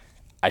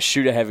I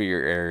shoot a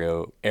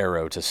heavier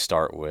arrow to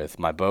start with.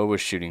 My bow was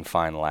shooting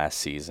fine last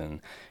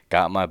season.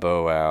 Got my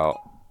bow out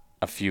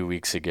a few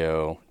weeks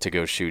ago to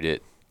go shoot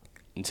it,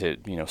 to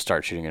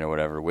start shooting it or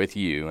whatever with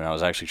you, and I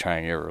was actually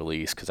trying your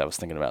release because I was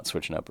thinking about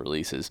switching up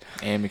releases.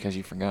 And because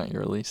you forgot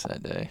your release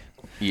that day.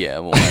 Yeah,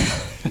 well,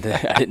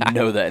 I didn't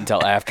know that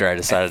until after I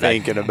decided.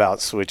 Thinking about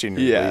switching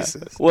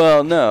releases.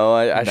 Well, no,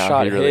 I No,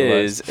 shot he really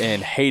his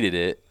and hated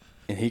it,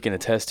 and he can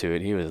attest to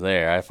it. He was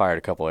there. I fired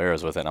a couple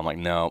arrows with it, and I'm like,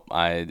 no,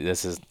 I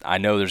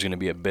know there's going to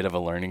be a bit of a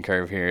learning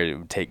curve here. It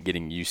would take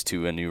getting used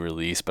to a new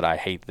release, but I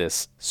hate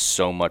this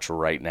so much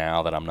right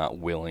now that I'm not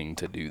willing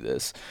to do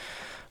this.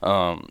 So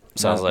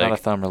I was like, not a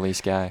thumb release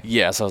guy.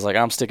 Yeah, so I was like,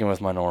 I'm sticking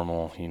with my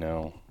normal,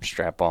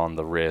 strap on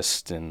the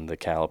wrist and the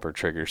caliper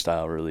trigger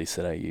style release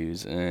that I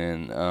use.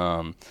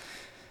 And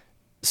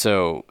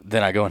so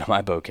then I go into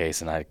my bow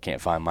case and I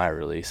can't find my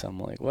release. I'm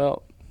like,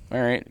 well,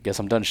 all right, guess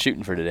I'm done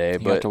shooting for today.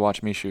 You have to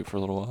watch me shoot for a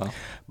little while.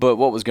 But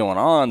what was going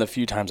on the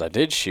few times I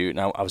did shoot, and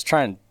I was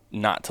trying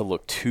not to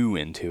look too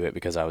into it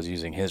because I was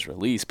using his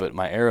release, but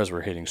my arrows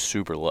were hitting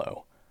super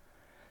low.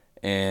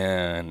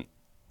 And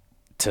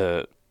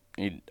to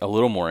a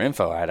little more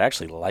info, I had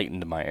actually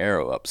lightened my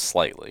arrow up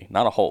slightly.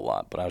 Not a whole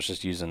lot, but I was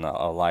just using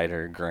a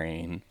lighter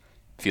grain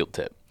field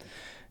tip.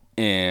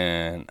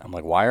 And I'm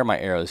like, why are my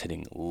arrows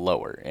hitting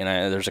lower? And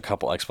there's a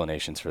couple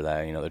explanations for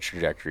that. The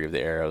trajectory of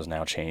the arrows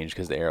now changed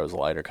because the arrow's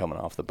lighter coming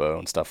off the bow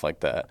and stuff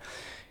like that.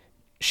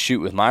 Shoot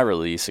with my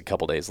release a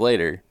couple days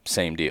later,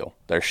 same deal.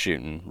 They're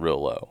shooting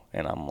real low.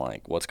 And I'm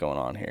like, what's going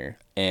on here?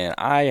 And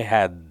I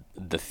had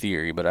the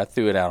theory, but I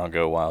threw it out on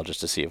GoWild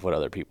just to see what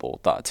other people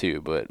thought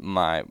too. But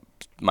my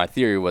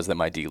theory was that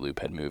my D-loop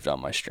had moved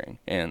on my string.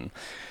 And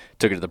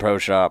took it to the pro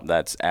shop.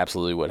 That's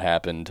absolutely what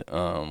happened.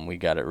 We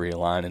got it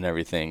realigned and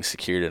everything,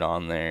 secured it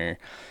on there.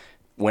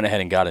 Went ahead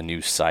and got a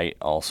new sight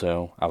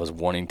also. I was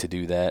wanting to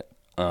do that.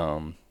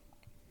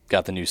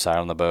 Got the new sight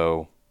on the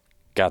bow.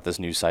 Got this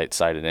new sight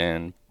sighted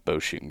in.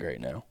 Bow's shooting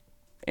great now.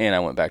 And I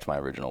went back to my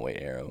original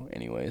weight arrow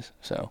anyways.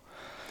 So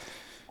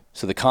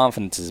the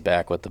confidence is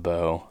back with the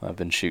bow. I've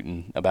been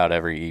shooting about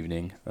every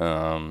evening.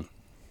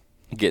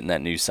 Getting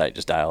that new sight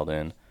just dialed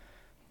in.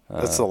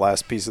 That's the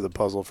last piece of the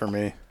puzzle for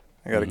me.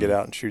 I got to get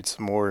out and shoot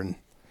some more and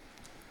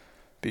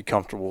be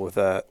comfortable with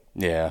that.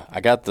 Yeah, I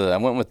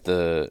went with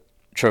the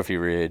Trophy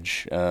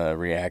Ridge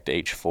React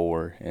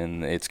H4,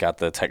 and it's got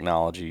the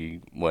technology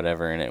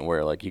whatever in it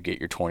where like you get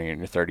your 20 and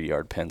your 30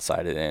 yard pin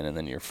sighted in, and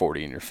then your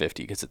 40 and your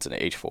 50 because it's an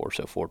H4,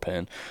 so 4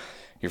 pin.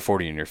 Your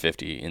 40 and your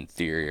 50 in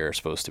theory are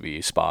supposed to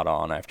be spot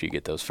on after you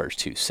get those first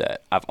two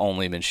set. I've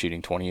only been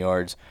shooting 20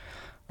 yards.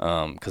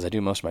 Because I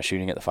do most of my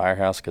shooting at the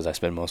firehouse because I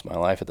spend most of my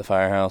life at the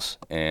firehouse,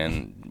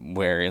 and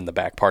we're in the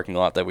back parking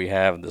lot that we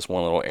have, this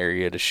one little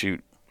area to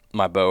shoot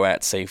my bow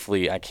at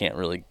safely, I can't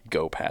really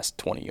go past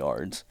 20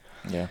 yards.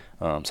 Yeah.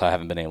 So I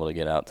haven't been able to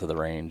get out to the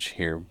range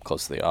here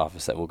close to the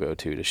office that we'll go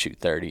to shoot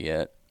 30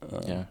 yet.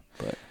 Yeah.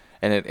 But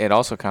And it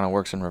also kind of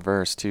works in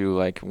reverse too.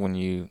 Like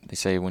they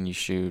say when you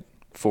shoot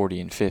 40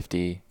 and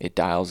 50, it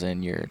dials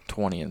in your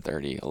 20 and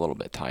 30 a little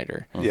bit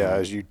tighter. Mm-hmm. Yeah,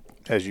 as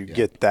you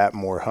get that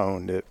more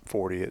honed at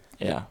 40, it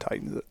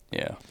tightens it.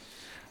 Yeah.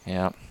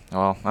 Yeah.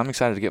 Well, I'm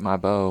excited to get my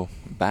bow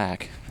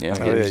back. Yeah.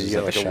 Oh, yeah, you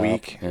got like a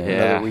week. Yeah.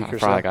 Another week or I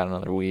probably so. got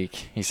another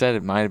week. He said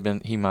it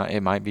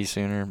might be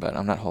sooner, but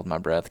I'm not holding my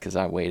breath because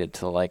I waited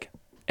till like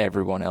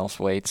everyone else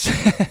waits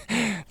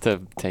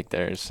to take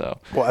theirs. So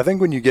Well, I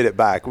think when you get it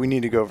back, we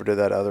need to go over to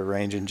that other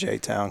range in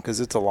J-Town because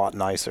it's a lot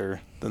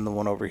nicer than the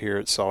one over here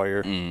at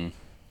Sawyer.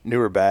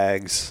 Newer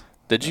bags.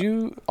 Did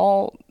you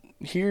all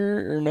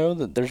hear or know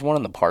that there's one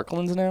in the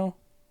Parklands now?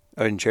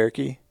 In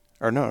Cherokee?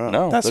 Or no.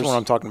 No, That's the there's- one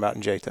I'm talking about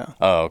in J-Town.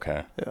 Oh,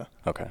 okay. Yeah.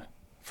 Okay.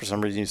 For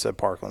some reason you said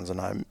Parklands, and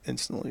I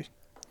instantly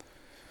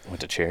Went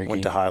to Cherokee.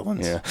 went to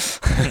Highlands. Yeah.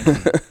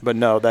 But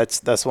no,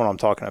 that's what I'm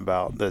talking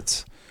about.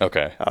 That's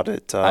Okay. out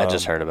at. I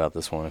just heard about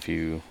this one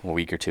a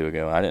week or two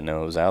ago. I didn't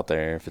know it was out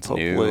there. If it's Hope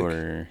new Lick.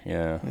 or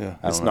Yeah,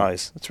 I it's don't know.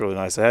 nice. It's really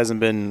nice. It hasn't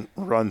been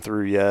run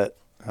through yet.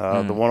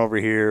 The one over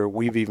here,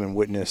 we've even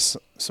witnessed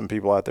some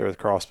people out there with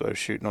crossbows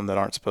shooting them that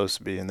aren't supposed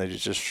to be, and they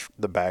just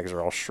the bags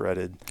are all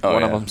shredded. Oh,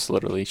 one yeah. of them's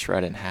literally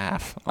shred in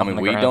half. I mean, on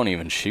the we ground. don't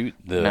even shoot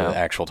the No.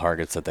 actual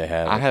targets that they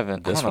have. I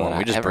haven't- I This don't know one, that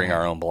we I just ever bring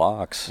our have. own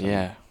blocks. and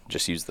Yeah.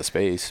 Just use the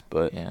space,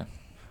 but Yeah.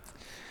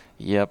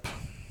 Yep.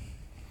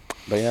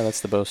 yeah,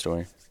 that's the bow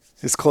story.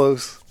 It's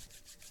close.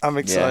 I'm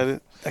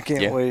excited. I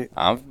can't wait.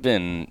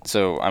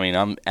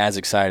 I'm as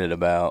excited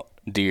about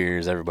deer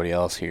as everybody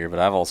else here, but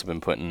I've also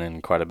been putting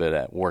in quite a bit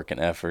of work and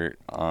effort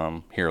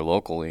here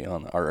locally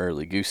on our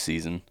early goose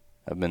season.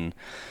 I've been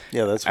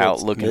Yeah, that's out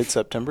what's looking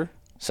mid-September.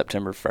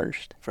 September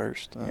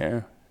 1st.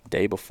 Yeah,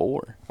 day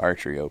before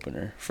archery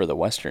opener for the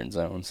western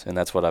zones, and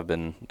that's what I've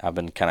been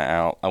kind of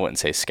out. I wouldn't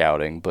say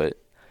scouting, but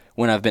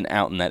when I've been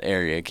out in that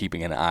area,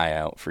 keeping an eye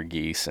out for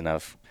geese, and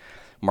I've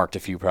marked a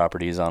few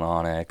properties on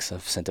Onyx.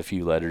 I've sent a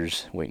few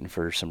letters, waiting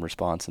for some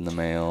response in the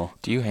mail.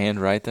 Do you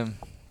handwrite them?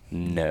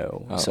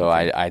 No, Oh, so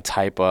okay. I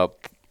type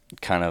up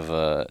kind of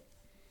a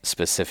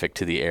specific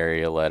to the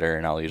area letter,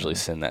 and I'll usually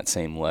send that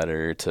same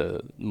letter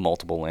to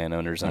multiple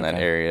landowners in that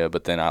Okay. area,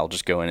 but then I'll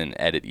just go in and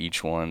edit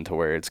each one to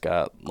where it's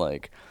got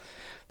like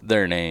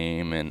their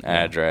name and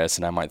address,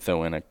 and I might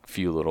throw in a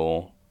few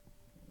little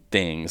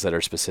things that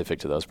are specific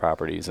to those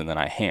properties, and then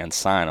I hand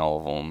sign all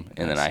of them,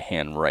 and then I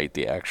hand write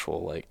the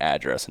actual like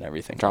address and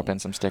everything. Drop in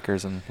some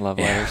stickers and love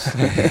letters.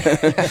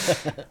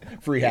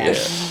 Free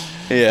hash.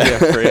 Yeah.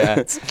 Free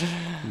hats.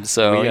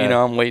 So, We,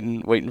 I'm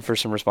waiting for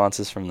some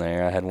responses from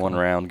there. I had one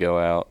round go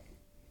out.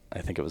 I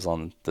think it was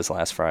on this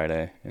last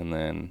Friday, and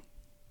then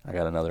I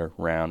got another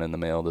round in the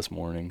mail this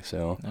morning.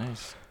 So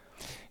Nice.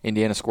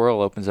 Indiana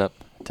Squirrel opens up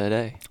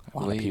today. a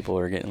lot of people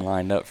are getting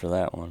lined up for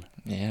that one.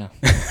 Yeah.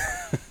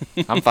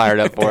 I'm fired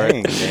up for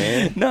Dang,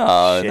 it.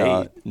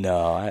 man.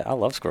 No. I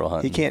love squirrel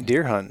hunting. He can't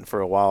deer hunt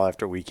for a while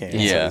after weekend. So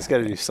Yeah. he's got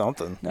to do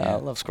something. No, I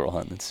love squirrel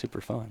hunting. It's super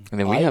fun. And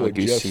then we have a Iowa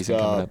goose just, season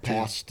coming up too.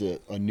 passed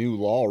a new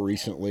law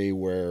recently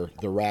where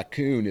the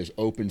raccoon is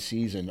open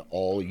season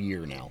all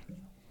year now.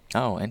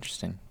 Oh,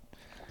 interesting.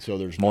 So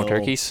there's More no,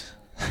 turkeys?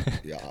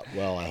 Yeah,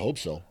 well, I hope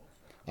so.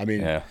 I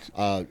mean, Yeah.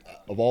 of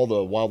all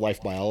the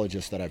wildlife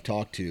biologists that I've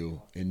talked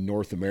to in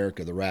North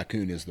America, the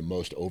raccoon is the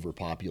most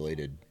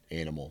overpopulated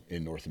animal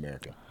in North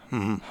America.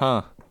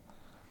 Huh.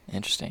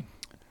 Interesting.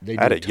 They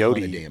I had do a a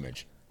ton of Yodi.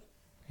 damage.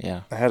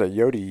 Yeah. I had a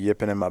Yodi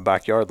yipping in my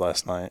backyard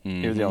last night.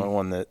 You're the only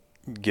one that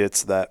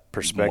gets that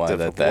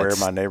perspective of where that's-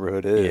 my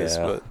neighborhood is.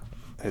 yeah. But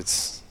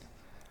it's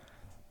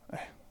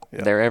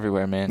They're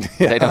everywhere, man.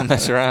 They don't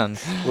mess around.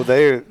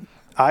 well,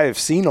 I have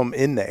seen them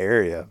in the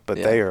area, but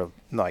Yeah. they are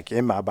like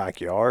in my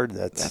backyard.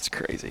 That's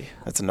crazy.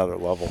 That's another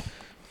level.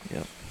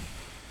 Yep.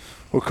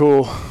 Well,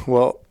 cool.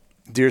 Well,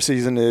 deer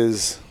season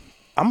is,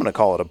 I'm going to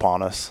call it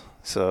upon us.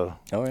 So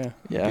Oh yeah.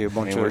 Yeah. be a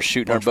bunch we're of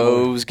shooting our bunch more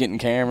bows, getting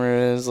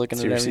cameras, looking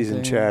deer at everything.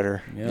 season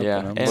chatter. Yep, Yeah,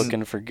 and I'm and-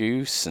 looking for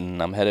goose,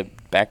 and I'm headed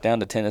back down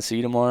to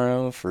Tennessee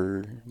tomorrow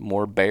for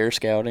more bear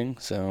scouting.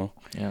 So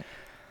Yeah.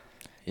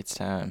 It's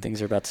time.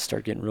 things are about to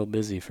start getting real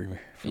busy for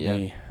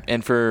me.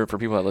 And for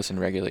people that listen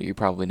regularly, you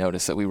probably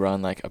notice that we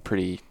run like a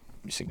pretty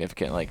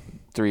significant, like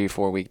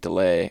 3-4 week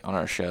delay on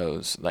our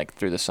shows, like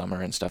through the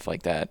summer and stuff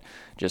like that.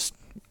 Just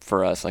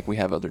for us, like we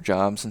have other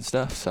jobs and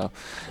stuff. So,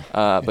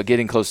 but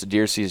getting close to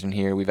deer season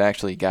here, we've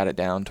actually got it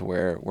down to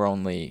where we're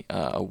only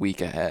a week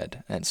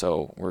ahead, and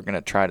so we're gonna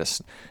try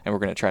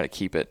to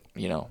keep it,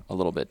 a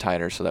little bit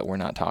tighter so that we're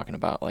not talking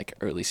about like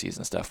early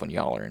season stuff when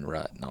y'all are in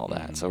rut and all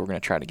that. So we're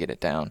gonna try to get it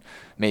down,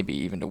 maybe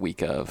even the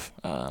week of,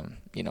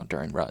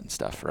 during rut and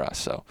stuff for us.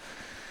 So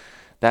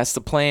that's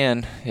the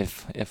plan.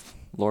 If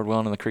Lord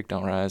willing and the creek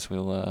don't rise,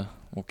 we'll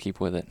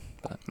keep with it.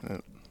 But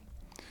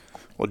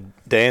Well,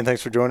 Dan,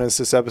 thanks for joining us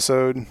this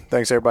episode.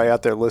 Thanks everybody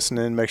out there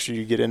listening. Make sure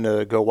you get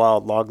into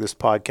GoWild, log this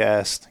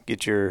podcast,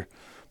 get your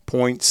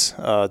points.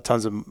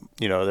 Tons of,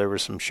 there were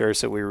some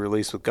shirts that we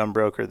released with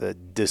Gunbroker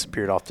that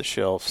disappeared off the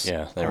shelves.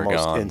 Yeah, they were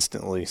almost gone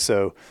instantly.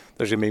 So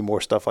there's going to be more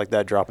stuff like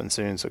that dropping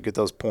soon. So get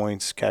those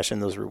points, cash in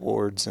those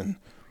rewards, and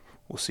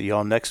we'll see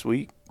y'all next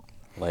week.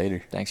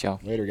 Later. thanks, y'all.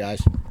 Later,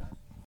 guys.